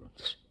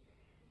ignorance.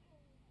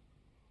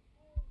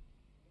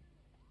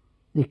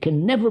 There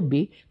can never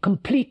be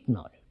complete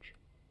knowledge.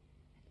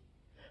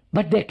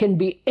 But there can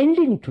be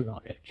ending to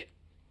knowledge.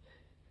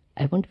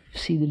 I want to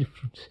see the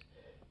difference.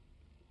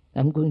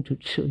 I'm going to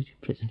show you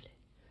presently.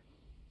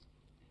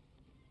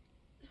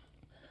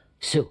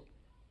 So,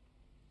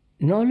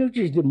 knowledge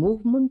is the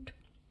movement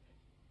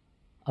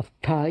of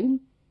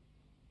time,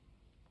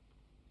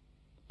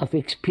 of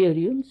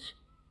experience,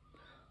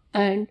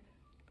 and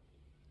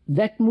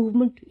that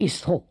movement is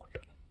thought.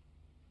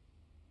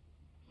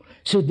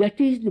 So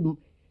that is the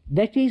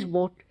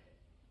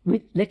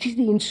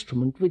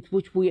instrument with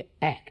which we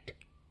act.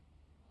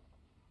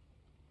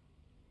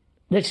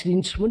 That's the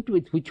instrument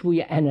with which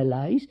we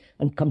analyze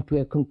and come to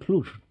a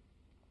conclusion.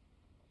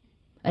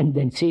 And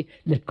then say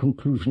that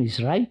conclusion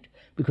is right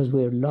because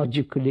we have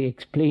logically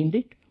explained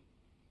it,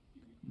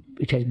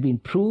 it has been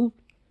proved,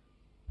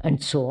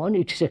 and so on,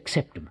 it is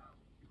acceptable,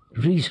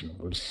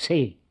 reasonable,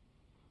 sane,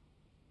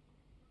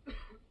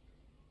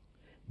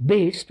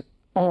 based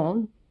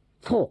on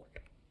thought,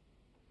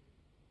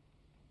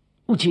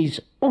 which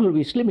is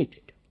always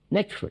limited,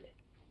 naturally.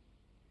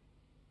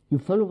 You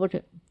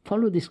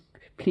follow this,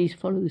 please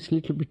follow this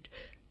little bit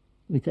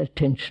with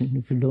attention,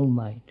 if you don't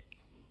mind.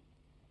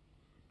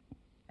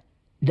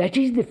 That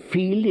is the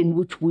field in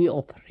which we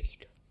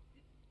operate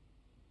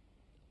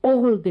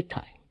all the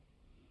time,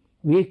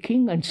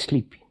 waking and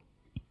sleeping.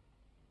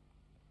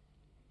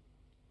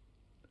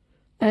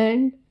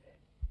 And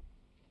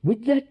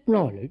with that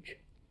knowledge,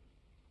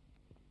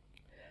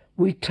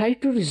 we try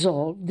to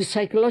resolve the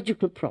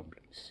psychological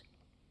problems,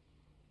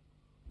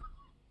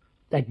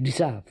 like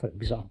desire, for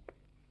example.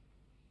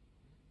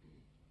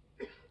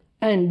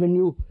 And when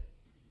you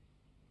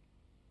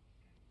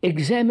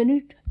examine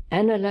it,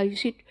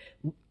 analyze it,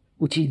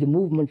 which is the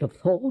movement of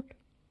thought,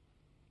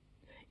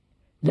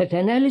 that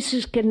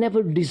analysis can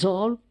never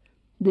dissolve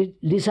the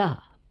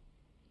desire.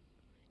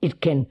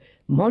 It can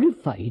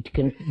modify, it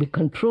can be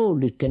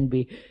controlled, it can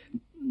be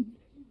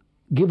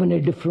given a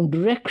different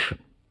direction.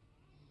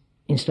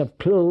 Instead of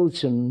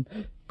clothes and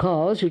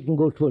cars, it can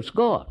go towards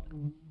God.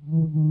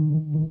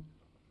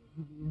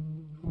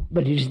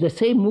 But it is the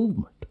same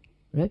movement,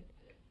 right?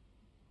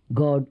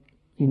 God,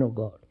 you know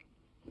God.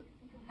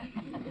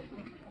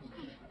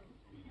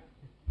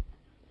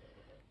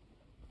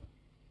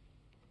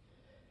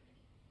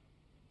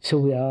 So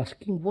we are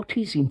asking, what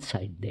is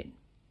insight then?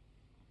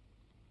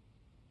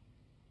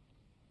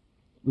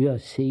 We are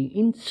saying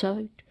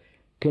insight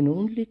can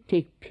only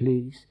take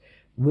place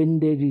when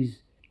there is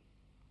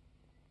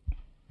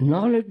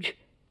knowledge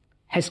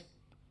has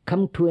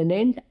come to an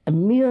end, a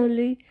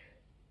merely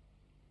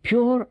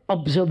pure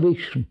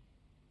observation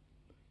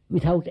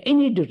without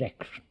any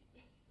direction.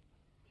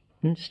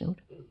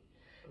 Understand?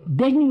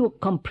 Then you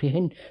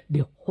comprehend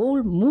the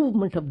whole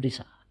movement of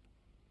desire.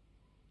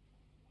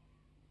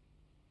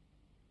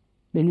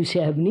 When you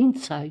say I have an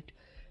insight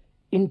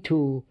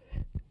into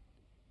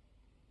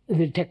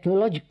the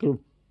technological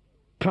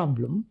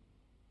problem,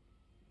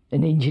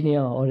 an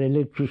engineer or an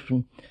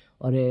electrician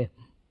or a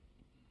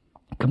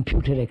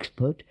computer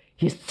expert,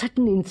 he has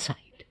certain insight.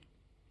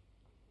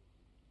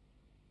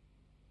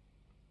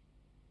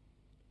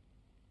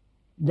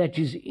 That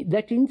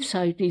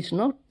insight is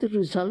not the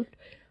result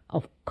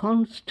of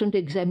constant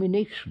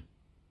examination,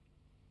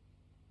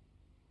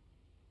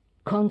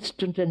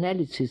 constant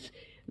analysis,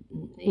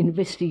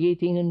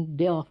 investigating and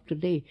day after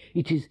day.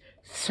 It is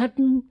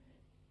sudden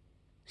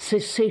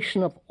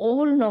cessation of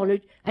all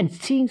knowledge and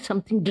seeing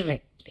something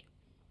directly.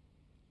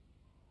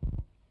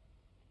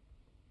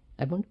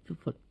 I want you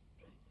to follow.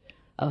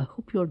 I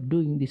hope you are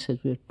doing this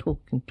as we are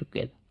talking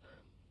together.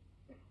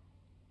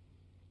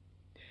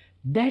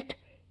 That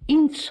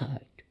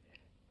insight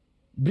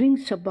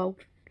brings about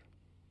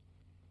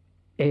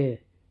a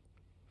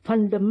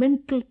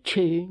fundamental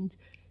change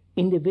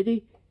in the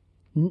very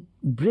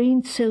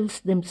brain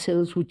cells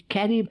themselves, which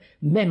carry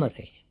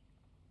memory.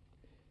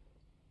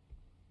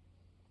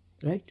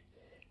 Right?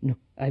 No,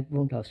 I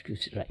won't ask you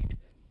to write.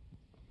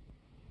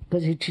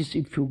 Because it is,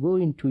 if you go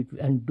into it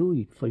and do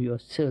it for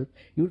yourself,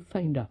 you'll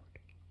find out.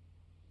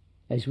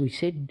 As we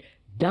said,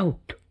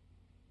 doubt,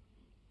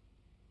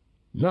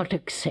 not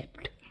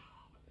accept.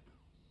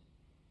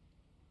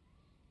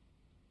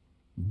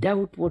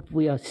 Doubt what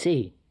we are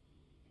saying.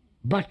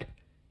 But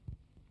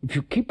if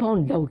you keep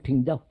on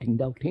doubting,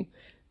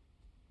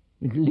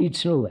 it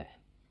leads nowhere.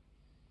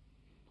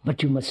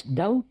 But you must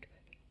doubt,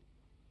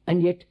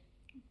 and yet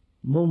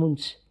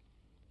moments,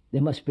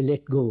 they must be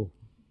let go,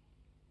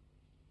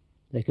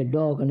 like a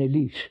dog on a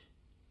leash.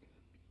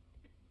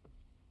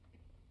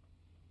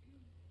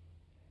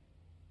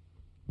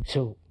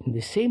 So, in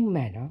the same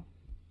manner,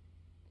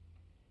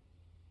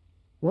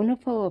 one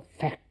of our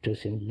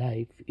factors in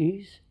life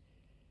is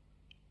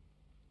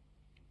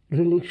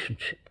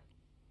relationship.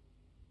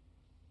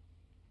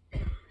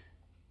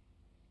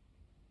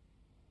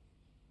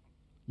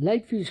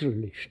 Life is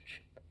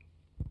relationship.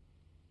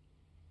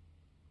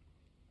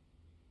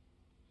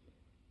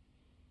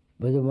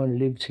 Whether one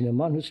lives in a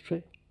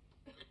monastery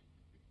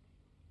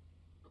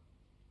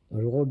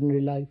or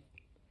ordinary life,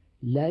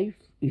 life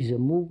is a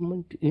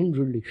movement in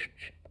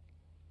relationship.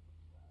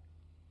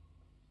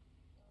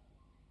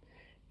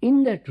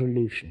 In that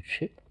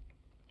relationship,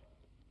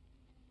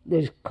 there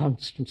is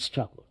constant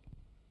struggle.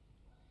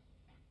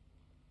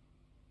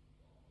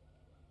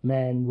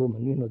 Man,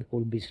 woman, you know the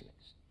whole business.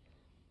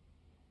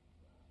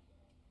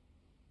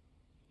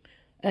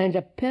 And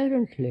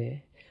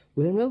apparently,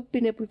 we have not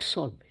been able to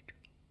solve it.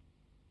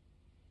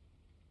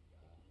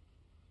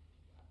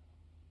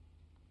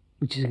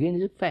 Which is again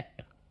is a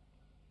factor.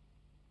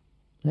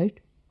 Right?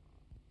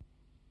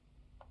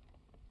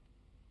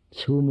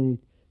 So many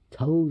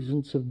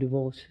thousands of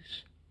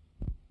divorces.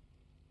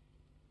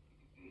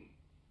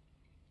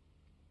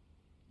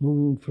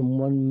 Moving from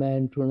one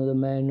man to another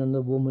man,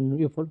 another woman,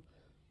 you follow?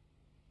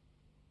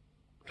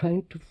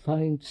 Trying to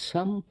find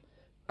some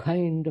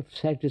kind of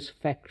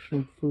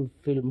satisfaction,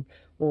 fulfillment,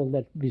 all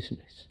that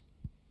business.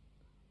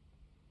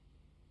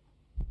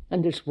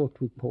 And that's what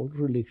we call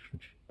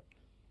relationship.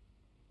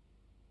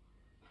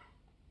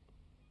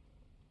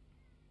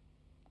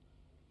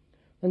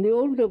 And the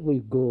older we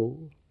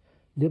go,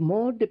 the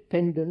more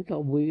dependent are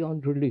we on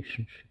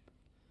relationship.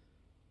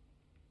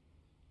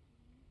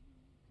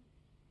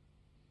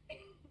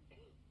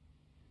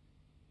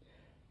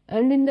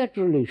 And in that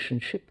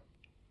relationship,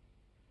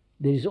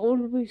 there is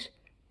always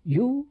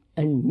you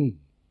and me.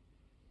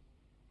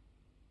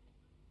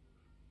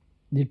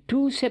 The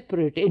two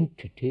separate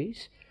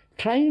entities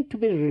trying to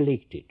be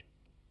related.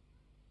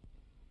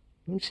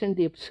 You understand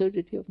the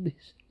absurdity of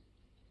this?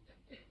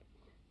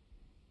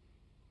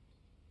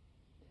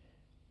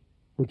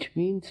 Which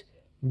means,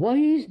 why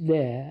is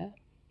there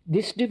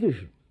this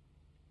division?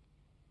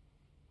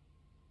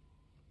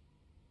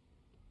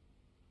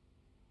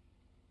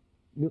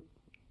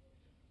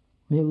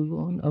 May we go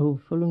on? Are we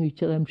following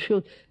each other? I'm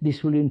sure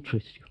this will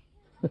interest you.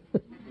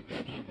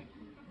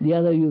 The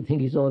other you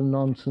think is all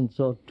nonsense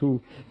or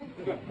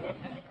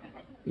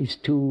is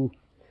too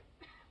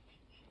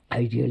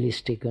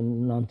idealistic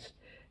and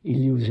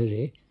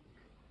illusory.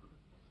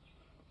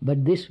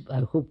 But this, I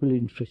hope, will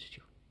interest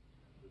you.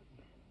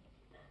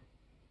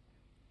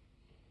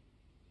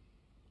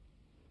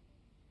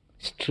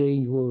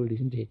 Strange world,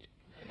 isn't it?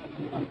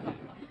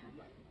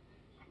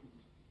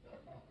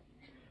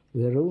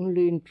 We are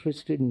only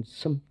interested in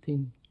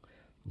something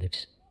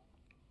that's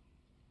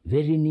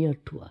very near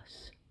to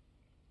us.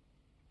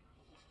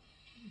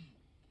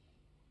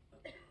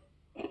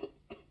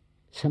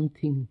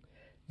 Something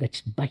that's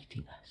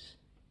biting us.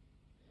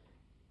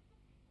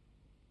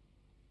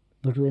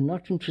 But we are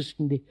not interested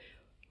in the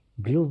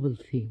global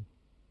thing,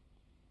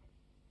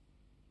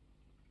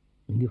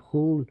 in the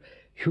whole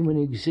human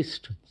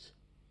existence.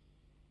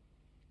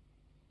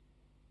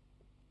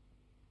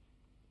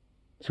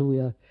 So we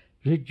are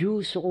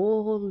reduce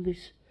all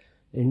this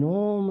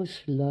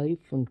enormous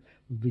life and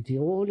with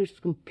all its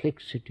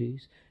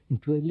complexities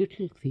into a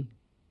little thing.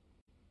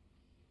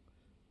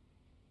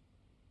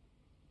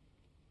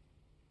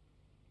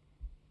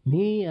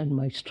 Me and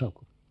my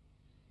struggle.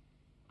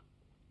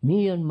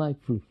 Me and my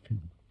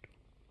fulfillment.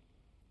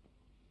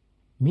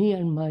 Me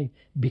and my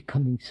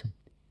becoming something.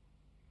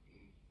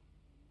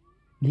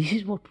 This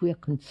is what we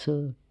are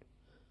concerned.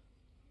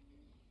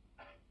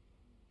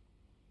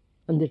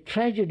 And the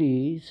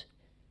tragedy is,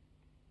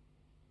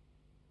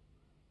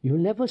 you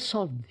never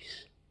solve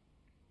this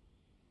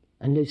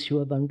unless you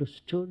have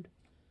understood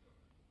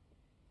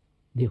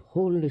the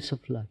wholeness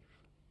of life.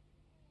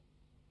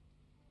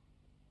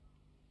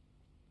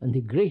 And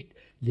the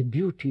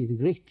beauty, the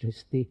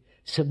greatness, the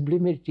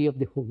sublimity of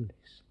the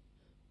wholeness.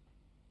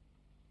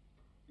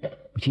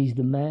 Which is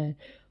the man,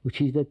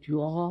 which is that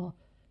you are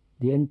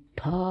the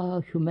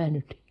entire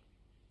humanity.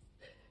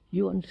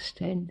 You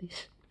understand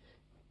this?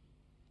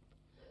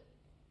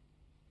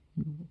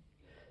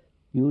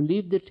 You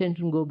leave the tent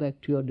and go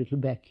back to your little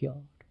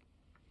backyard.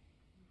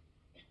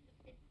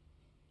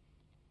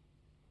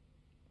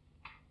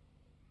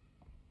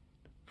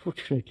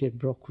 Fortunately at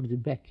Brockwood the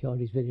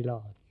backyard is very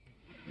large.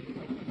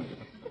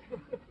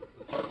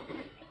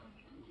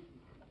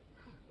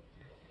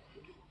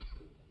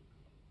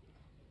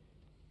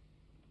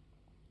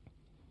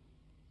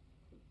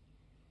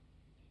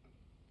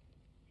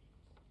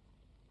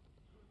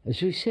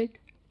 As we said,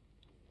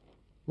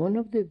 one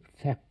of the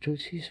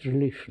factors is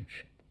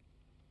relationship.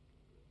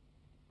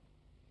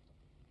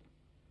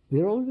 We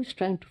are always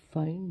trying to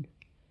find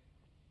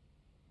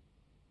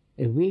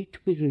a way to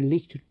be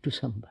related to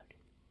somebody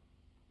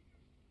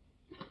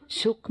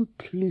so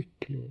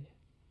completely,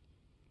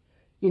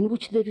 in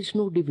which there is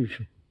no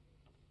division,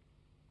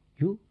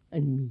 you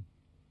and me.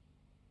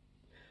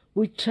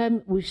 We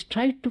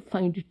try to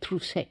find it through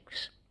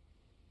sex.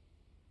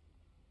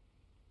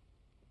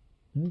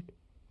 Right?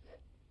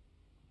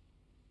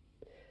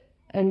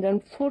 And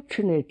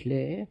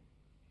unfortunately,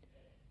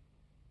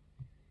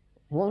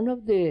 one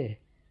of the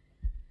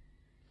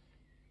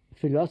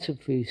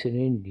philosophies in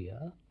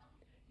India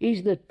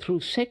is that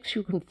through sex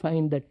you can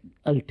find that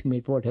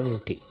ultimate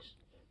whatever it is.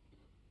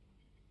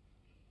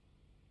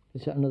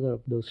 It's another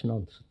of those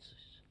nonsenses.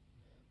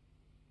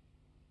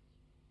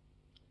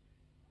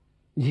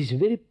 This is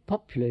very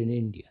popular in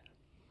India.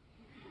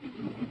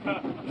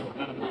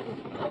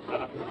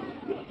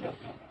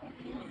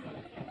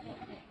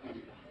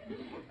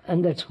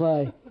 And that's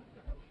why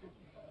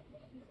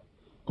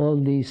all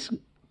these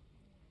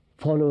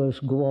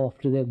followers go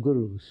after their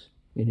gurus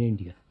in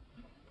India.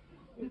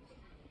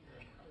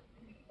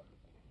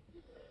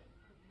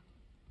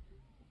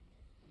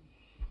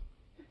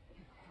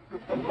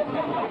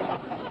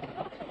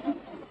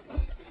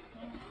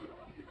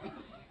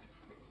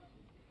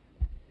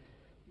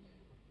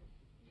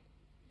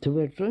 So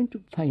we're trying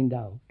to find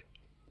out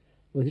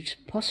whether it's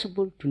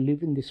possible to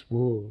live in this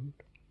world,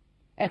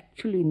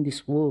 actually in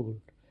this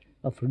world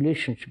of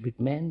relationship with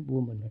man,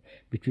 woman,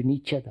 between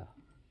each other,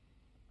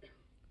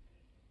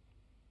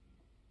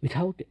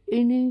 without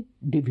any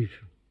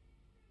division.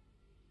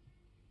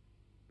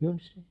 You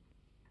understand?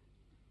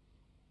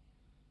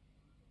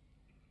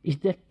 Is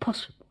that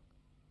possible?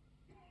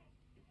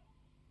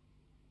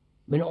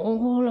 When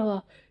all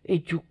our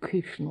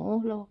education,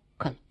 all our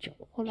culture,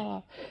 all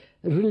our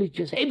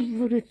religious,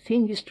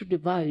 everything is to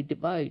divide,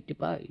 divide,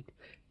 divide.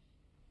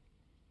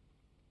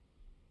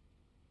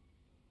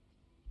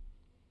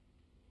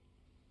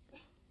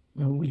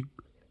 Now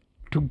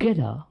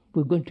together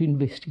we're going to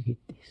investigate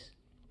this.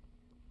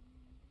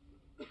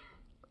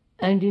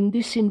 And in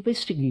this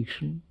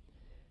investigation,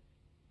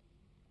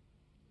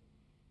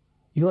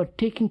 you are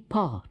taking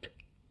part.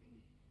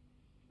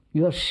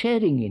 You are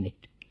sharing in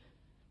it.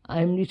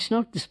 It's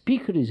not the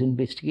speaker is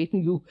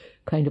investigating, you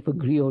kind of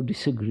agree or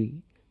disagree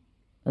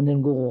and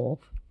then go off.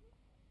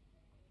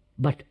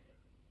 But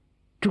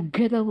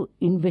together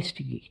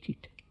investigate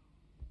it.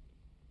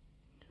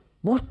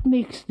 What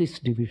makes this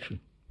division?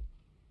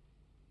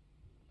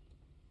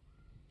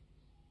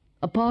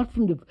 Apart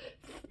from the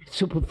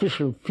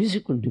superficial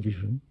physical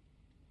division,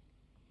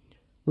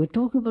 we're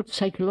talking about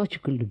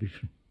psychological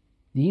division,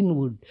 the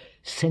inward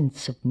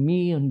sense of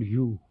me and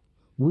you,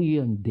 we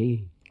and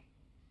they.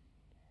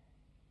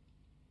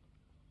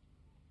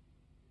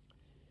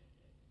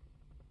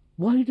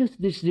 Why does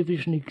this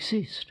division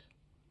exist?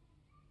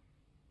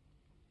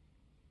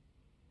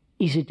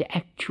 Is it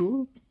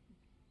actual?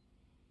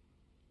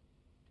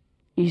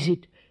 Is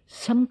it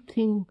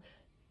something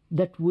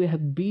that we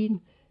have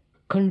been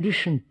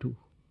conditioned to?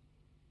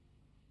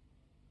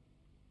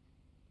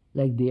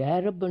 Like the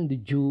Arab and the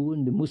Jew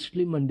and the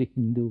Muslim and the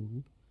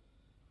Hindu.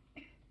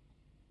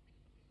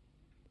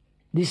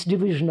 This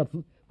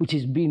division which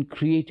is being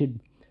created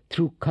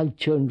through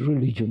culture and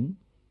religion,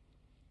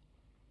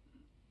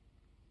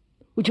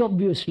 which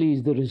obviously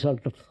is the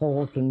result of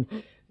thought and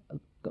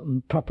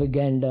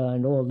propaganda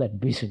and all that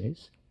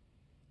business.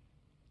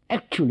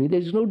 Actually, there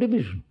is no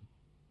division.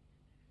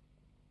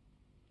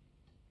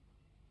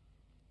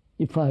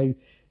 If I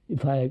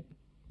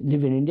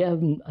live in India,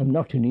 I'm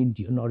not an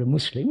Indian or a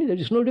Muslim, there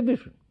is no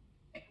division.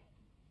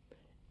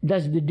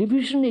 Does the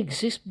division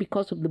exist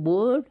because of the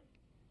word?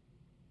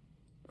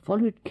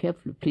 Follow it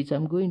carefully, please.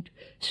 I'm going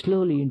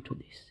slowly into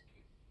this.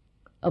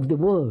 Of the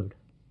word,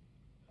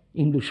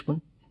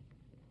 Englishman,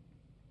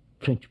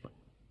 Frenchman.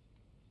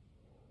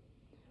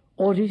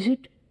 Or is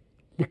it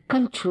the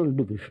cultural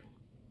division?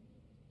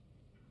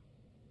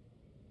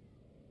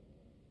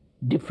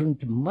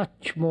 Different,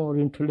 much more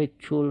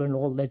intellectual and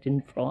all that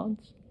in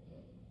France.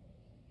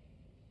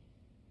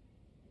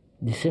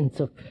 The sense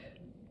of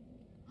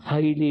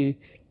highly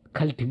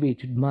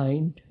cultivated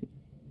mind.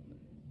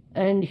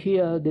 And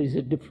here there is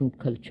a different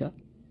culture.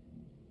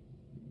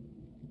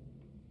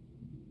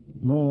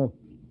 More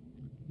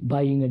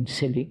buying and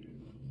selling,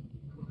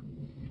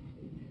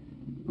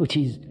 which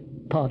is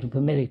part of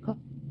America.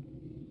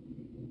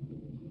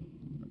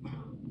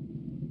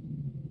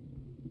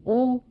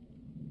 Or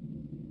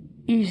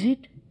is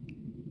it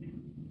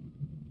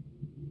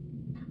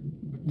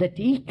that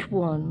each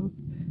one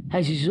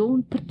has his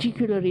own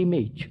particular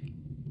image?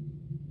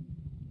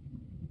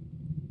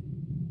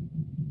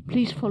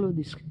 Please follow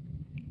this.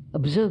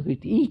 Observe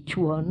it. Each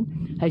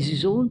one has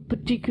his own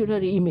particular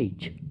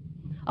image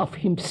of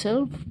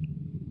himself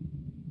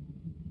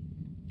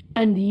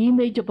and the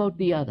image about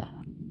the other.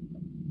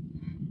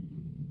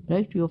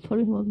 Right? You are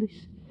following all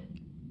this?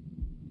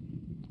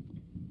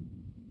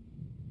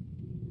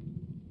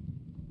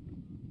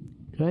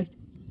 Right?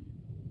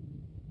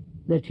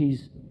 That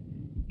is,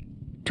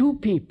 two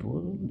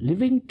people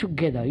living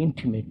together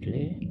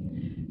intimately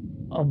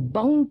are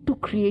bound to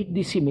create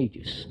these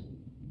images.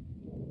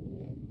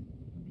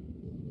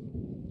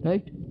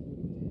 Right?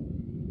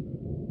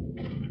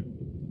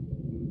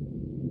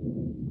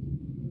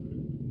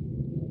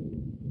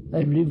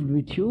 I've lived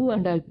with you,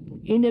 and I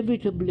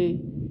inevitably,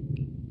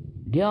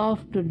 day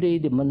after day,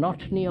 the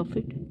monotony of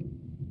it,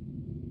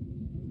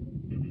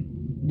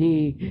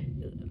 the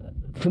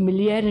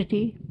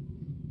familiarity,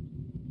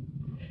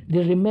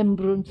 the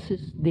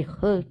remembrances, the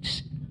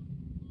hurts,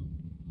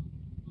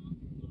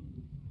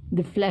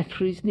 the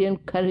flatteries, the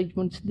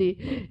encouragements,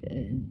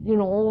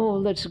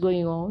 all that's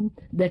going on,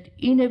 that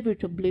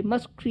inevitably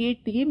must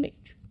create the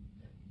image.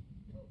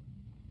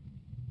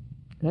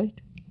 Right?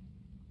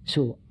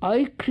 So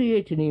I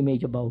create an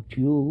image about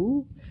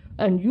you,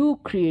 and you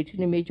create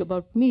an image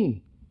about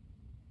me.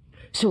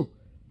 So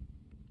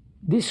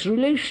this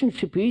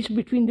relationship is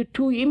between the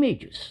two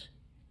images.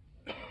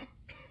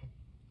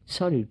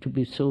 Sorry to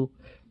be so...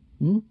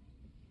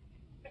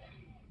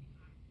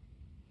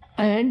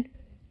 And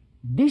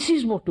this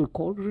is what we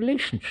call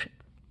relationship.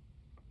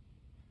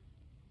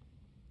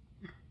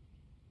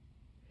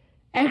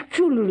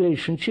 Actual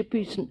relationship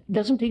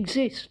doesn't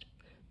exist.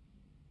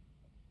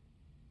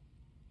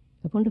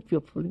 I wonder if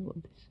you're following all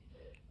this.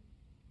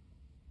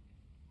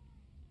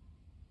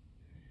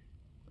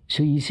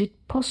 So is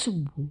it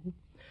possible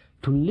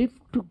to live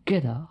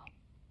together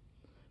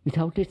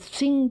without a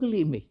single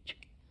image?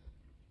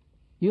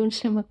 You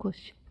understand my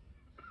question?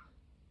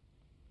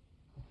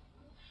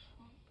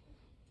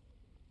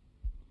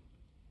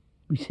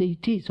 We say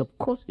it is, of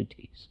course it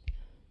is.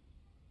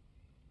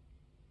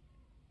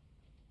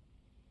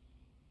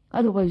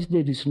 Otherwise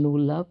there is no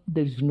love,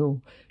 there is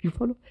no, you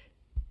follow?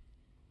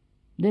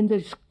 Then there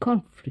is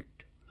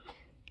conflict.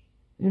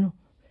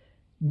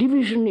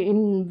 Division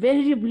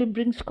invariably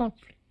brings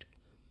conflict.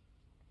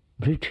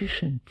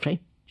 British and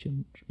French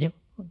and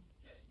German.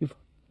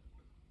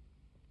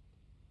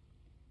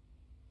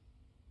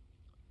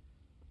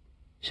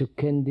 So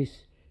can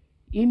this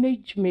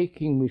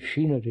image-making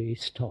machinery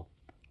stop?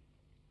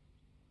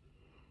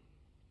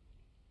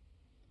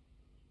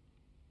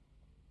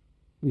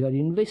 We are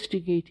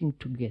investigating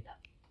together.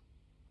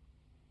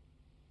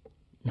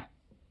 Now,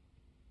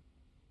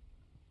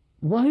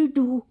 why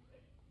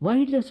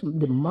does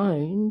the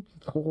mind,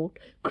 thought,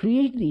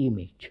 create the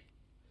image?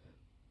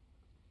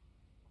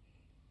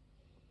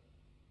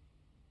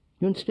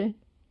 You understand?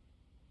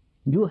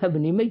 You have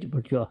an image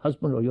about your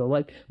husband or your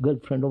wife,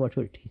 girlfriend or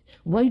whatever it is.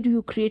 Why do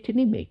you create an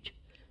image?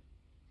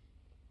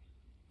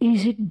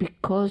 Is it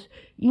because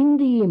in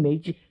the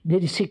image there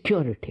is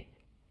security?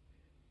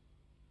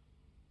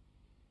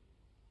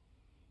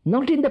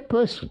 Not in the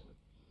person.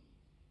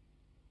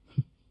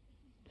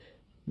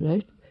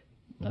 Right?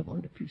 I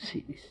wonder if you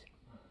see this.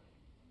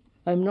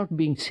 I'm not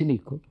being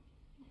cynical.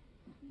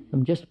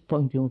 I'm just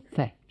pointing out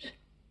facts.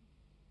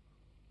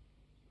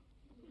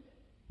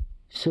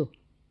 So,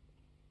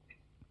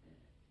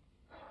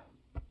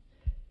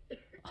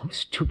 how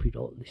stupid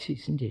all this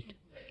is, isn't it?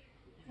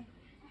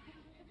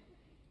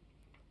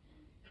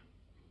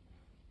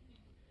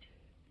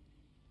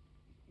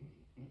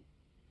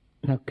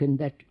 Now, can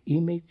that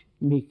image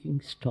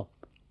making stop?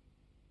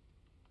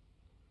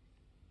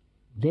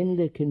 Then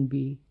there can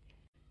be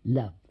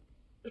love.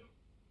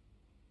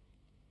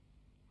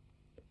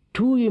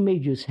 Two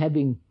images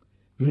having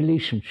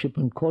relationship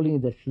and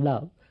calling that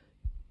love,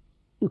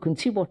 you can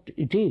see what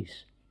it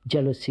is.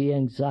 Jealousy,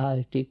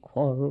 anxiety,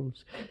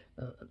 quarrels,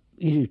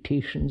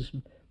 irritations,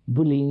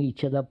 bullying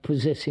each other,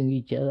 possessing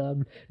each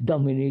other,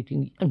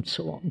 dominating, and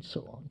so on,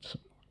 so on, so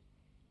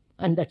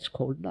on. And that's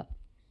called love.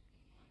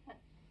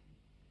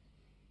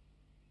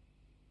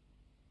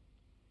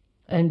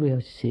 And we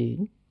are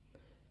saying,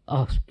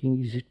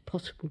 asking, is it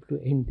possible to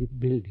end the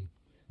building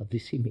of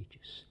these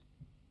images?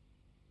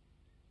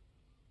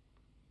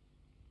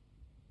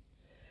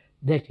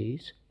 That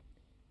is,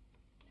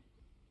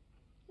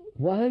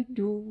 why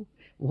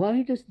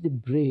does the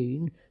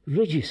brain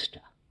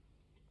register?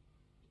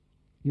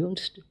 You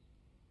understand?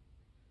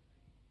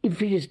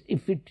 If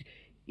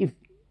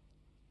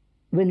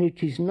when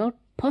it is not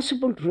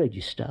possible to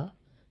register,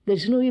 there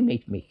is no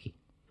image making.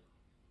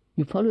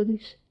 You follow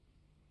this?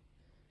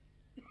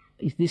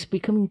 Is this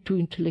becoming too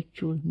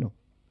intellectual? No.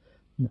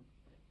 No.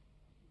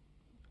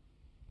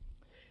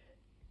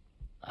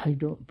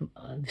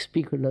 The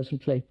speaker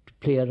doesn't like to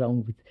play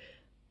around with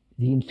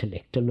the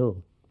intellect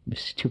alone.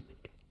 It's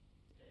stupid.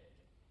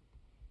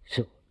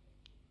 So,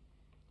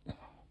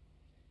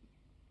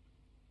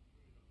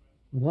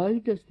 why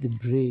does the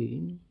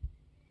brain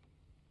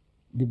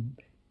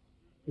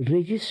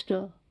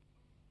register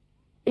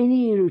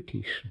any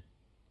irritation?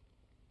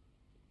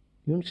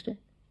 You understand?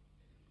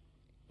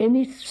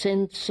 Any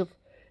sense of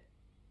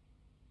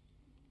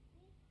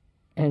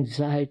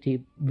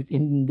anxiety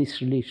in this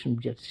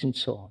relationship and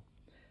so on.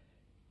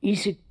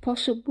 Is it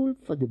possible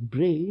for the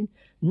brain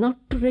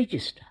not to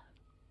register?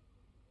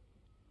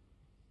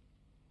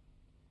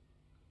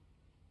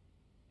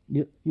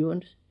 You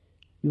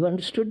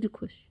understood the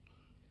question?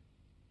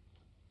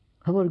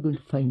 How are we going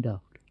to find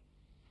out?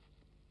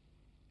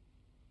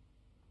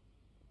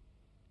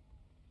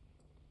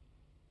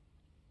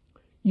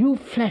 You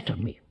flatter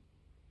me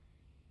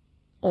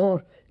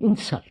or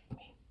insult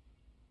me,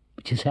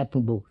 which has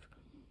happened both.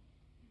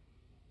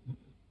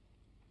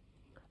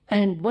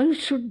 And why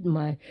should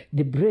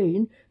the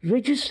brain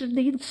register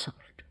the insult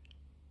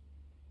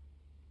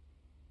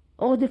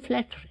or the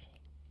flattery?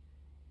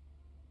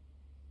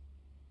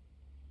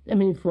 I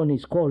mean, if one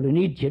is called an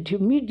idiot,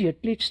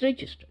 immediately it's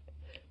registered.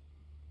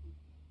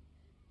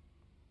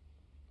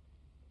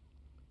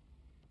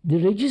 The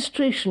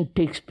registration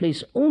takes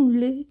place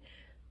only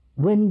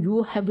when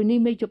you have an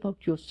image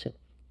about yourself.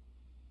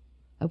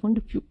 I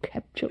wonder if you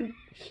capture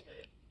this.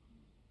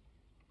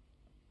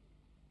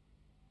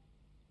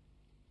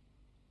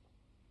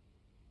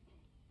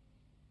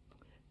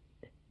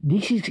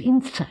 This is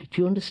insight,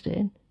 you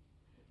understand?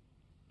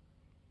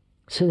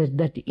 So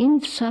that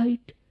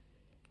insight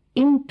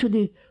into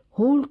the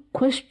whole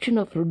question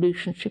of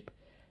relationship,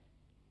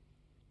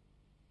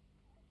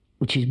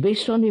 which is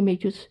based on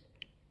images,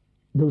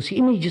 those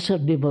images are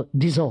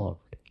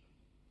dissolved.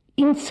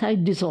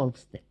 Insight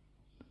dissolves them.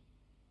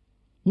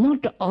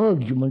 Not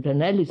argument,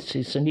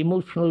 analysis, and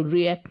emotional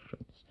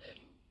reactions.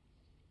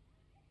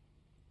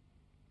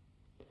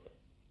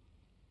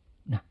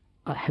 Now,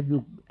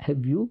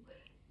 have you,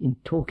 in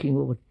talking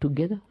over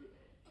together,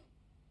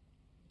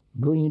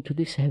 going into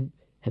this,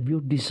 have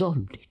you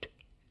dissolved it?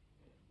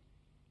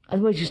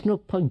 Otherwise, there's no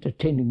point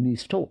attending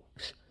these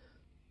talks.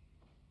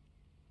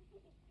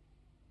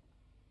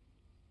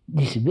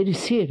 This is very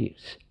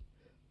serious.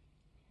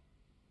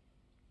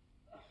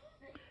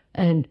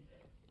 And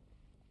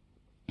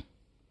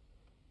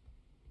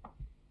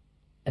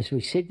as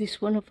we said, this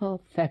is one of our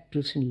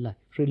factors in life,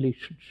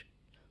 relationship,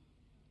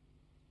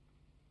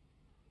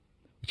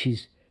 which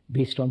is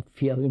based on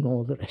fear and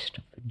all the rest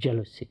of it,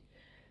 jealousy.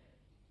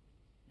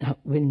 Now,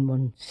 when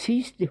one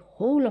sees the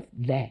whole of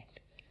that,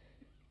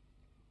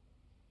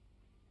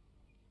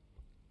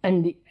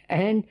 and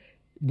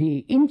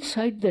the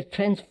insight that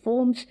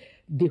transforms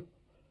the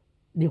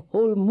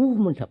whole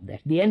movement of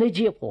that, the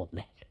energy of all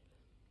that,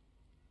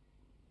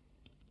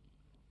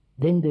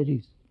 then there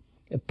is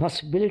a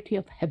possibility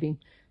of having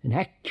an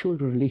actual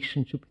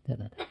relationship with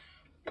another.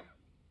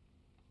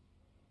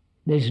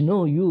 There's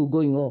no you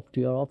going off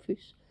to your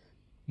office,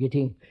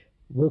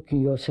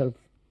 working yourself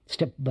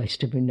step by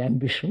step in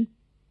ambition,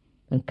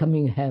 and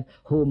coming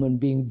home and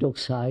being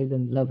docile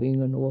and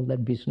loving and all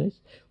that business,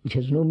 which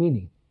has no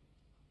meaning.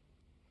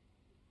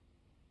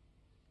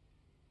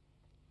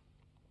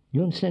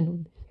 You understand all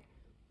this?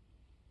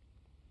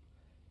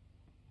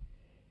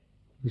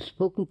 We've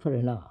spoken for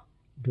an hour.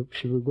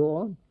 Shall we go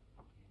on?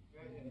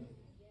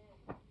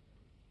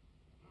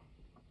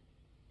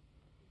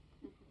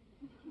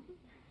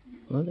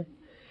 All right.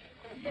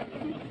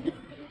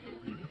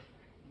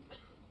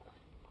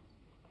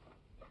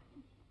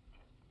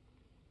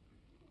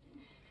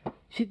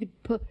 See,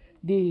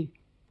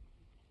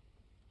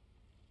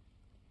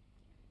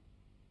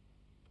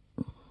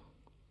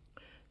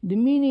 the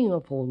meaning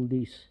of all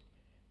these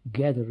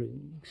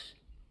gatherings,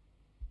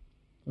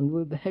 and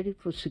we've had it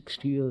for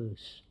 60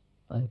 years,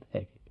 I've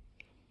had it.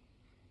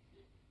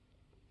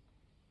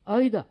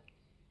 Either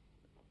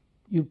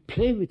you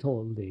play with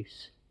all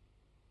this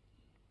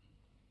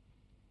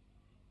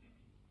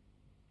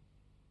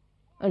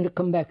and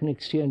come back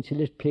next year and say,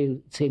 let's play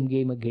the same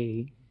game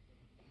again.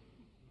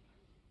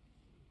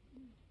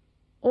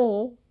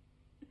 Or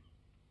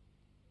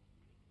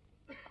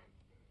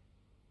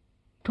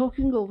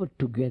talking over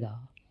together,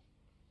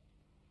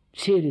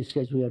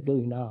 seriously as we are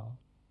doing now,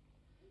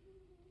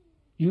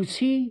 you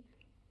see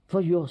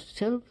for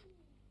yourself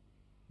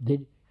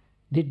the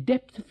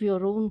depth of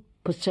your own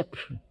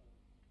perception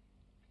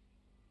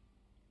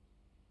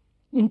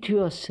into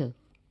yourself,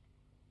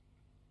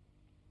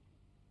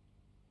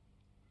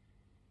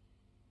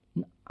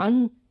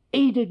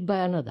 unaided by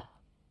another.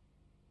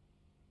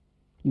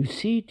 You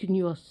see it in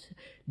yourself,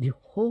 the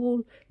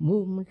whole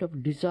movement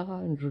of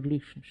desire and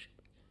relationship.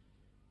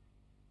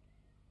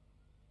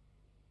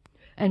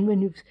 And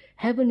when you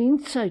have an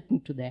insight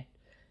into that,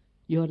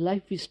 your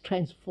life is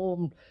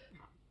transformed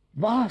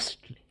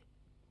vastly.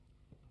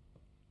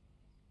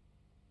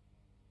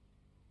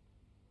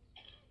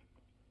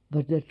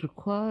 But that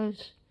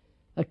requires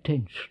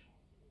attention.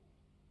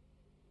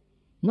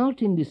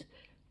 Not in this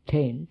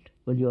tent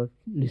while you're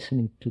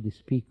listening to the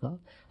speaker,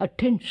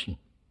 attention.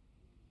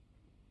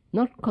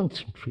 Not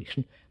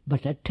concentration,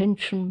 but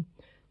attention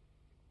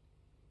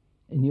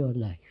in your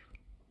life.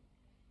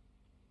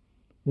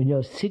 When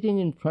you're sitting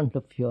in front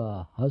of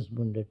your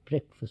husband at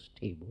breakfast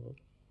table,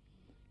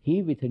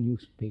 he with a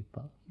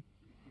newspaper,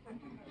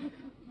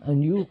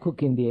 and you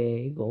cooking the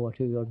egg or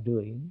whatever you're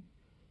doing,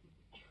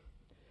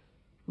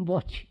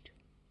 watch it.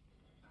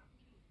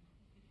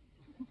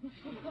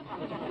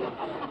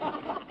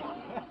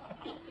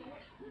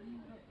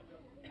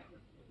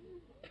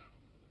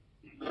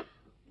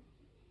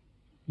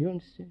 You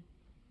understand?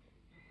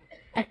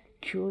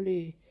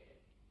 Actually,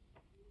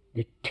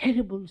 the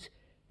terrible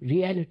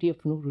reality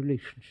of no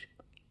relationship,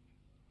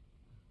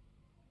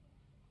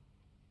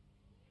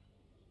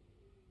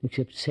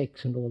 except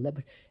sex and all that,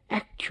 but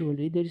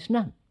actually there is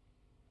none.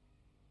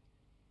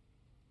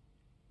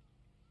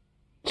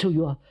 So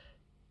you are,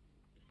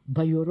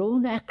 by your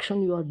own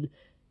action, you are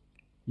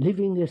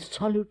living a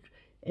solid,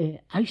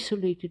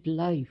 isolated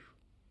life.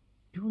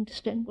 Do you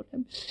understand what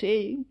I'm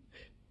saying?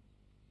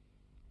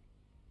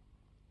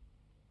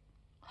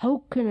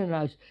 How can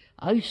an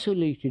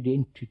isolated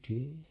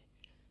entity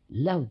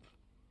love?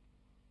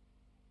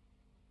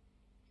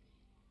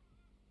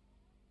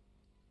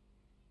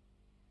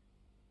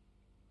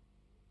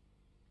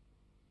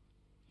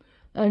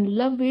 And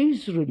love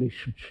is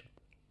relationship,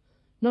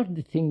 not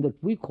the thing that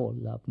we call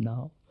love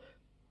now,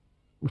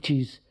 which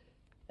is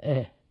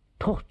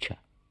torture.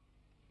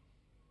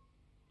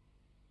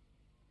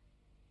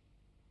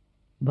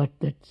 But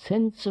that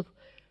sense of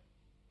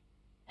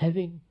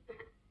having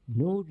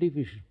no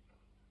division,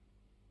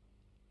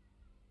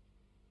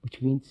 which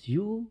means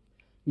you,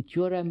 with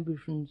your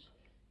ambitions,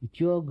 with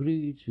your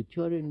greeds, with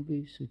your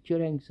envies, with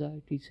your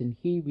anxieties, and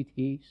he with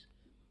his.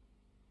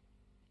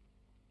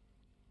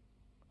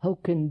 How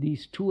can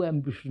these two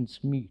ambitions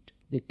meet?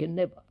 They can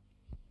never.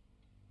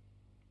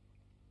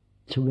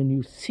 So when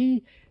you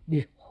see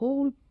the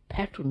whole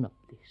pattern of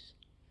this,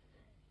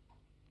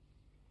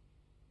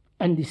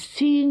 and the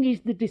seeing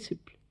is the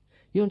discipline,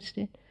 you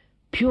understand?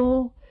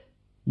 Pure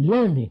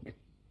learning.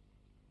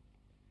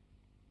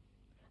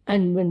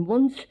 And when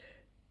once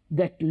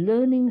that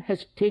learning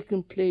has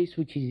taken place,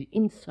 which is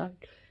inside,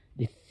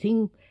 the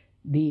thing,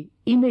 the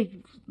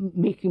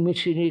image-making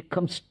machinery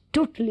comes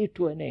totally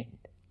to an end.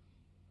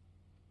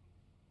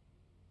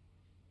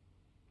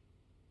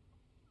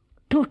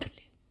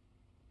 Totally.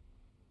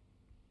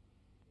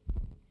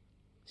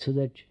 So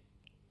that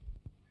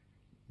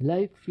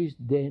life is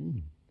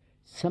then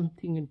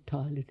something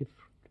entirely different.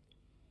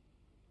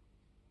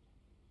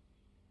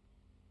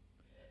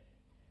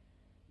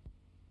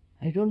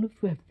 I don't know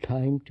if we have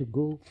time to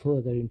go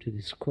further into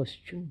this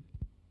question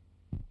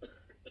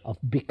of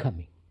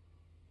becoming.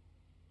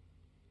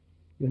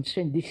 You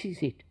understand? This is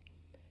it.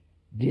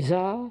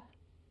 Desire,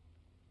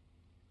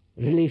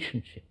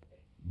 relationship.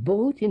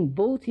 In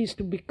both is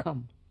to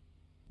become.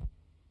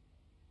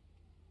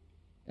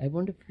 I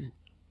wonder if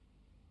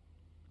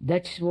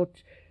that's what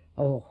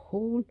our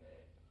whole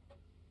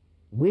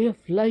way of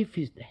life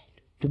is,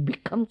 that to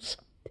become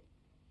something.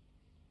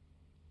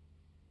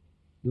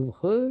 You've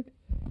heard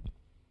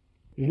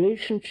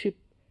relationship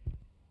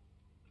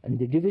and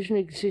the division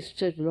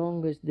exists as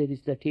long as there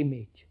is that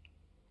image.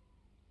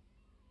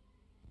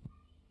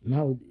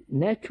 Now,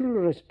 natural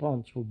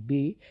response would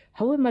be,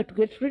 how am I to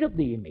get rid of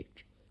the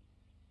image?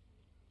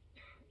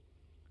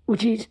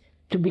 Which is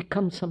to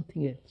become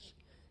something else.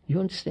 You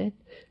understand?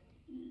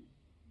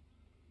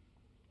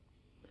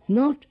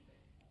 Not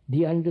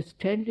the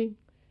understanding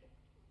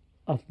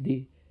of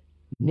the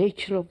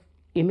nature of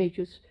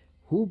images,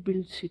 who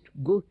builds it,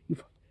 go,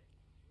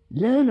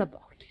 learn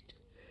about it.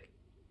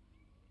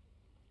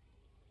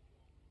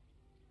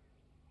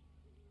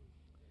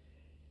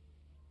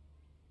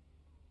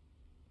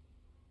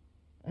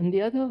 And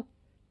the other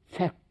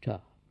factor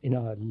in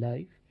our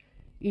life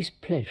is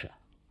pleasure.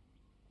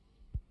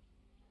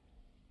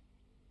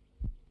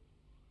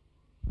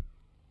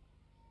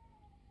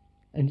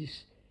 And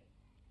this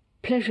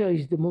pleasure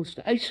is the most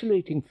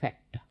isolating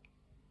factor.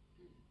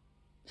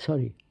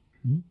 Sorry.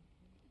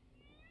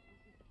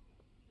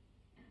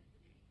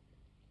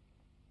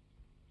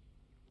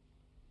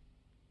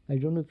 I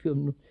don't know if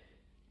you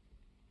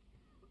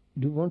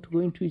do you want to go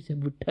into it? Is a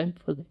good time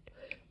for that?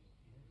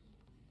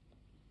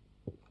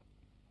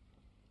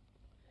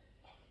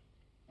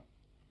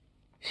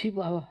 See,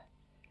 our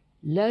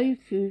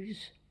life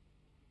is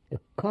a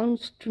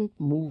constant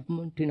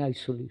movement in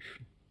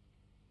isolation.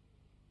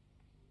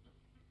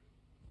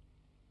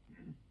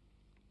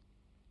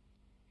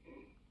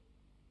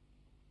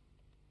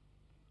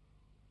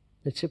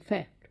 That's a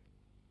fact.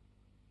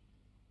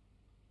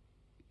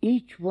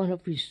 Each one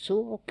of us is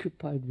so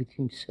occupied with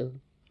himself,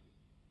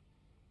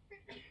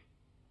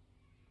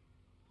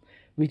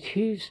 with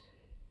his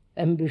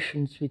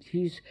ambitions, with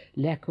his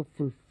lack of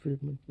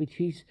fulfillment, with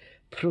his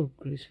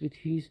progress, with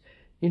his,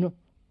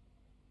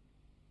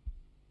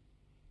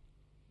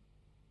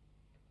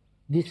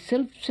 this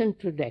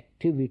self-centered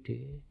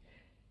activity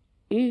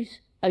is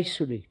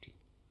isolating.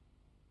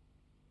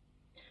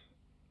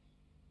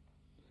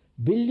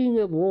 Building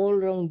a wall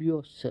around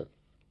yourself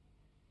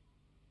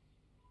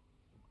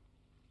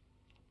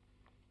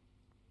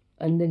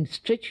and then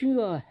stretching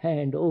your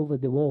hand over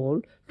the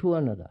wall to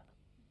another.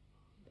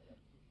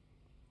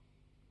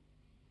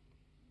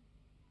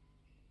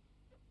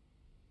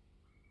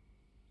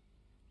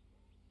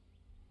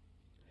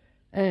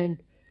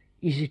 And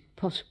is it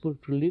possible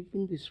to live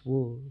in this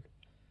world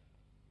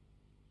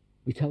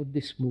without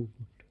this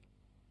movement?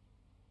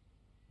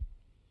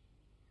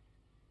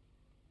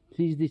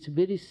 See, this is a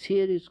very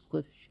serious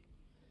question.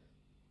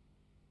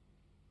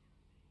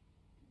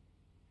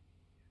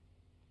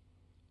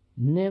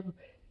 Never,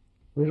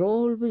 we're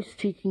always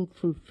seeking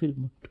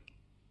fulfillment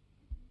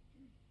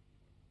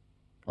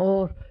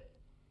or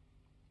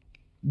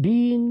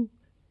being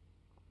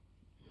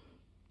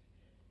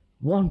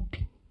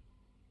wanting.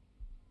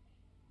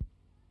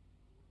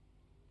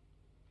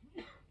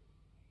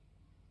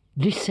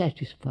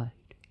 Dissatisfied.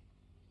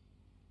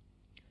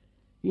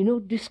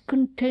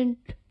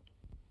 Discontent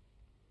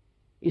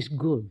is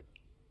good.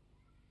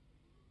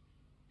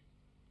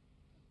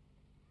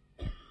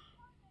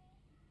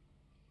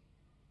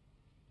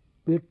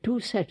 We are too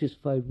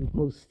satisfied with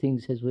most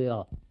things as we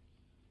are.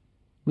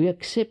 We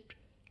accept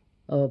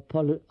our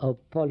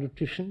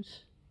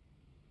politicians,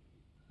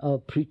 our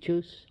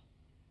preachers,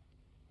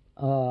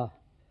 our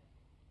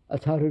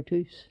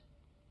authorities,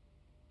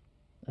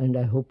 and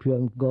I hope you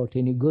haven't got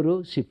any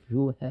gurus. If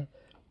you have,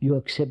 you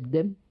accept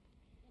them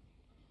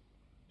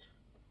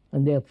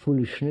and their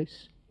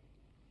foolishness,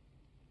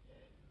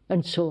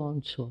 and so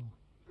on, so on.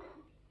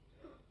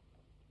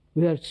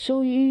 We are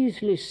so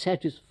easily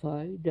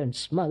satisfied and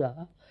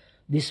smother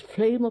this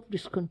flame of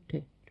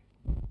discontent,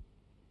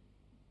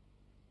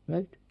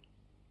 right?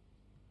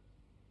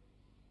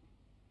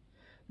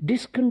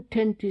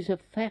 Discontent is a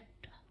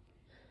factor.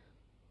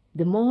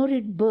 The more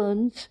it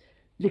burns,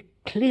 the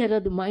clearer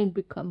the mind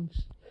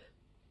becomes.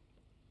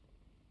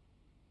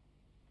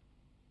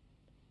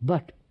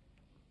 But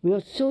we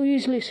are so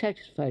easily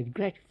satisfied,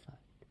 gratified.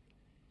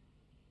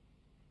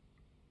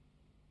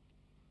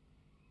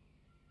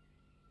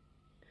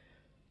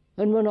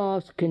 And one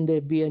asks, can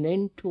there be an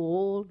end to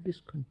all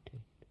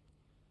discontent?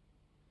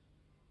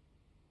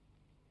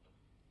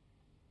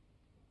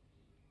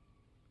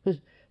 Because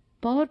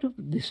part of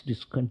this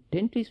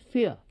discontent is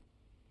fear.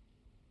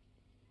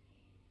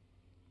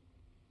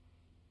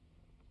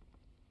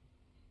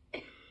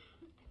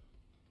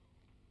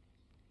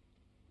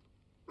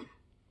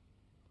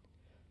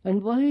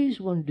 And why is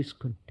one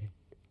discontent?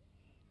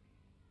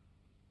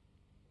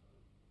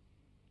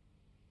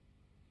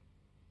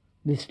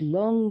 This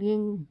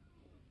longing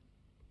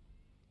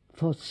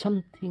for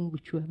something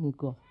which you haven't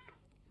got,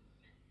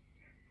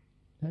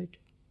 right?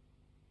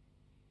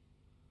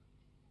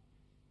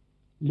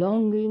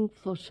 Longing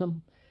for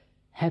some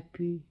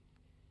happy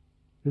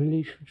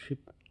relationship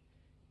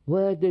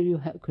where you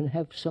can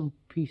have some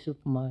peace of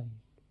mind.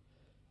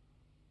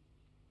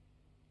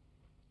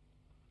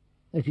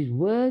 That is,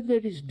 where there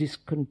is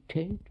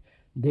discontent,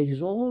 there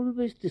is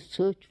always the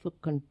search for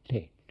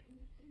content.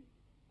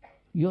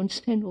 You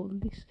understand all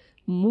this?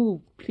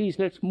 Move, please,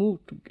 let's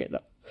move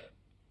together.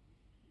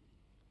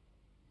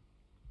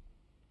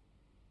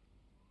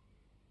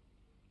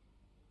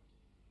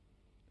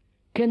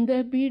 Can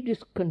there be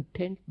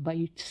discontent by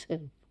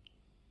itself?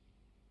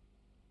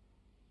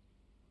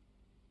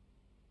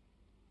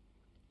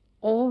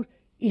 Or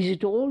is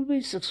it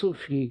always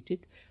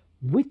associated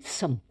with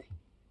something?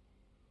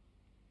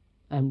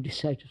 I'm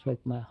dissatisfied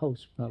with my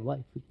house, with my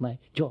wife, with my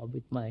job,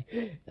 with my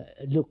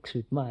looks,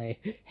 with my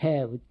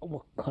hair, with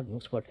God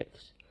knows what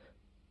else.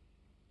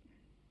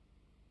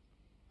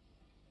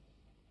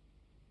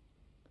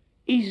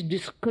 Is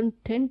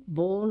discontent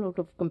born out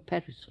of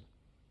comparison?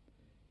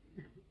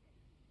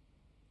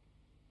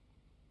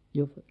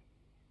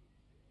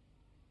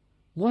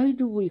 Why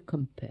do we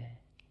compare?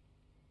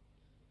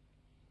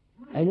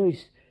 I know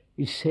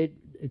it's said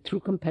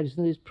through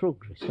comparison is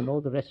progress and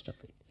all the rest of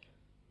it.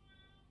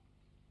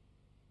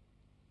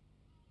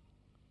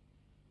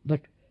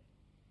 But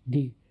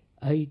the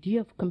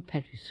idea of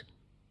comparison,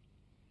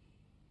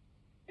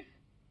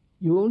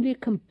 you only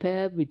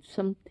compare with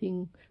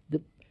something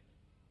that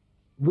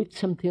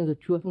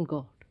you haven't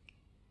got.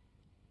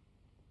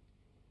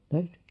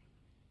 Right?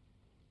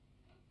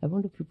 I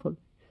wonder if you follow.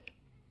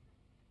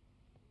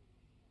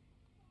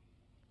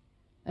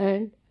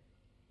 And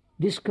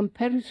this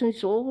comparison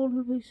is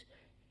always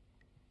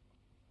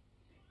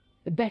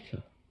a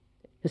battle,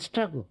 a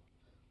struggle.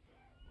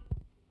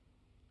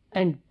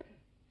 And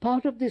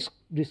part of this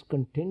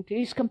discontent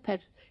is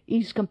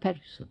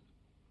comparison.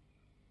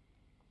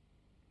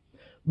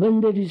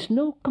 When there is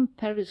no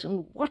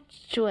comparison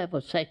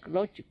whatsoever,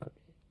 psychologically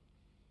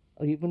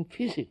or even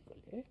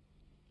physically,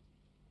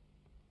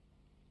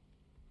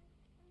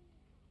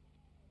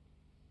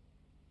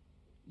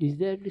 is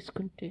there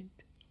discontent?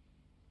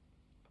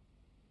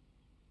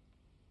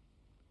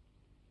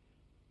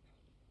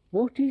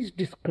 What is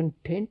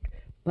discontent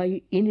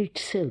in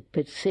itself,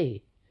 per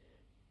se?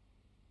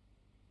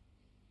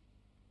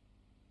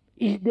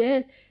 Is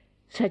there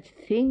such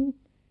thing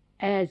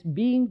as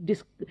being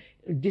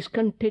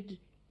discontented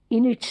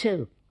in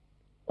itself,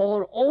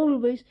 or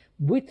always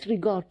with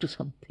regard to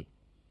something?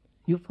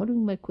 You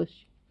following my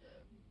question?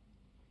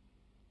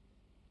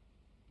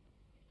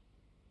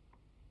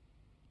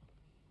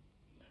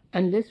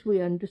 Unless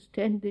we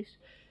understand this,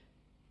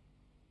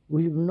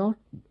 we will not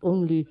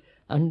only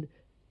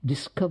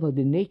discover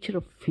the nature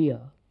of fear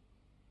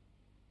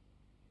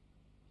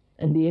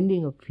and the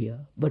ending of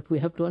fear, but we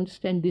have to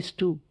understand this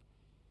too.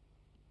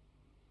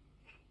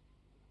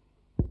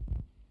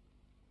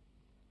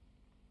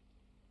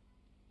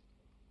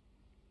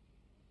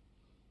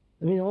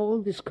 I mean,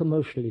 all this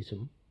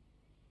commercialism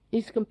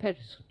is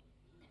comparison.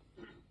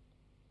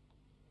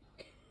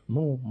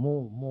 More,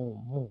 more, more,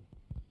 more.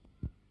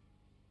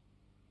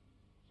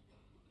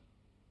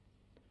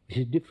 Which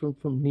is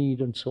different from need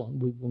and so on.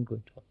 We won't go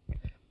into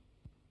it.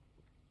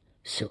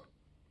 So,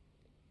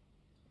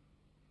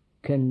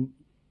 can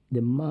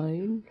the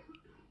mind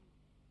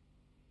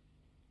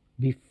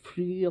be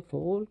free of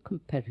all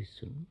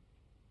comparison?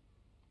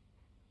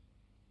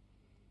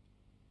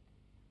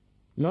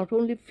 Not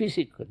only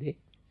physically,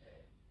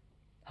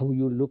 how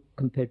you look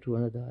compared to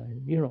another,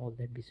 and you know, all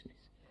that business.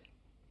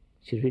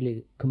 It's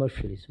really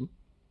commercialism.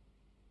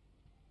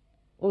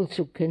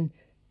 Also, can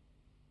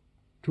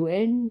to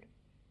end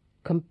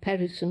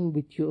comparison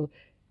with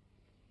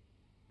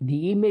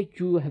the image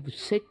you have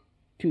set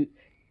to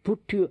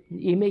put to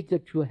the image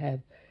that you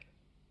have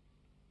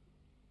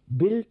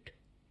built,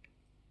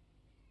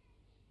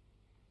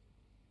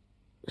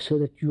 so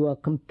that you are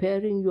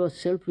comparing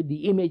yourself with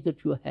the image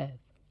that you have.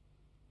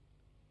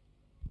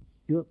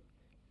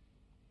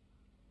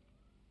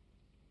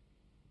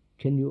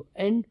 Can you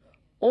end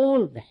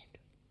all that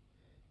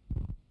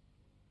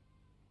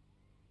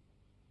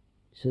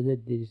so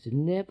that there is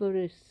never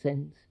a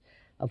sense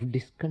of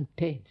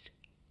discontent?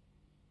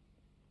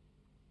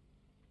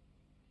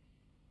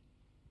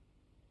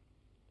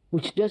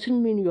 Which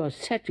doesn't mean you are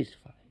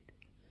satisfied,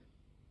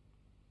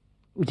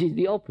 which is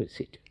the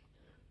opposite.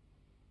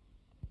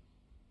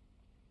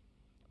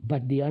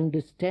 But the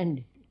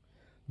understanding,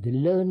 the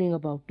learning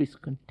about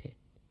discontent,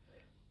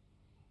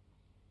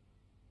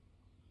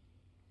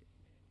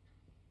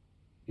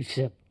 it's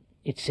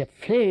a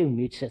flame,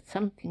 it's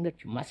something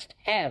that you must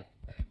have.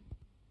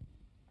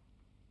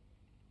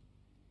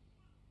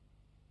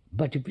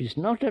 But if it's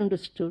not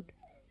understood,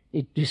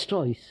 it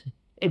destroys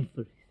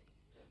everything.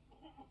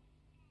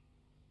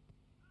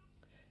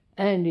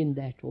 And in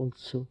that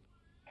also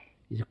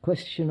is a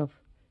question of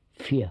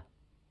fear.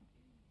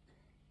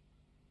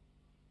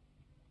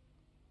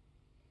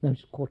 Now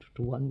it's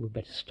 1:45, we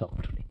better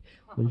stop today.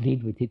 We'll deal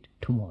with it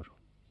tomorrow.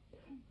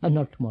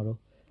 Not tomorrow,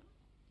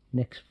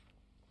 next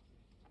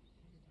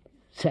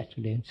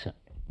Saturday and Sunday.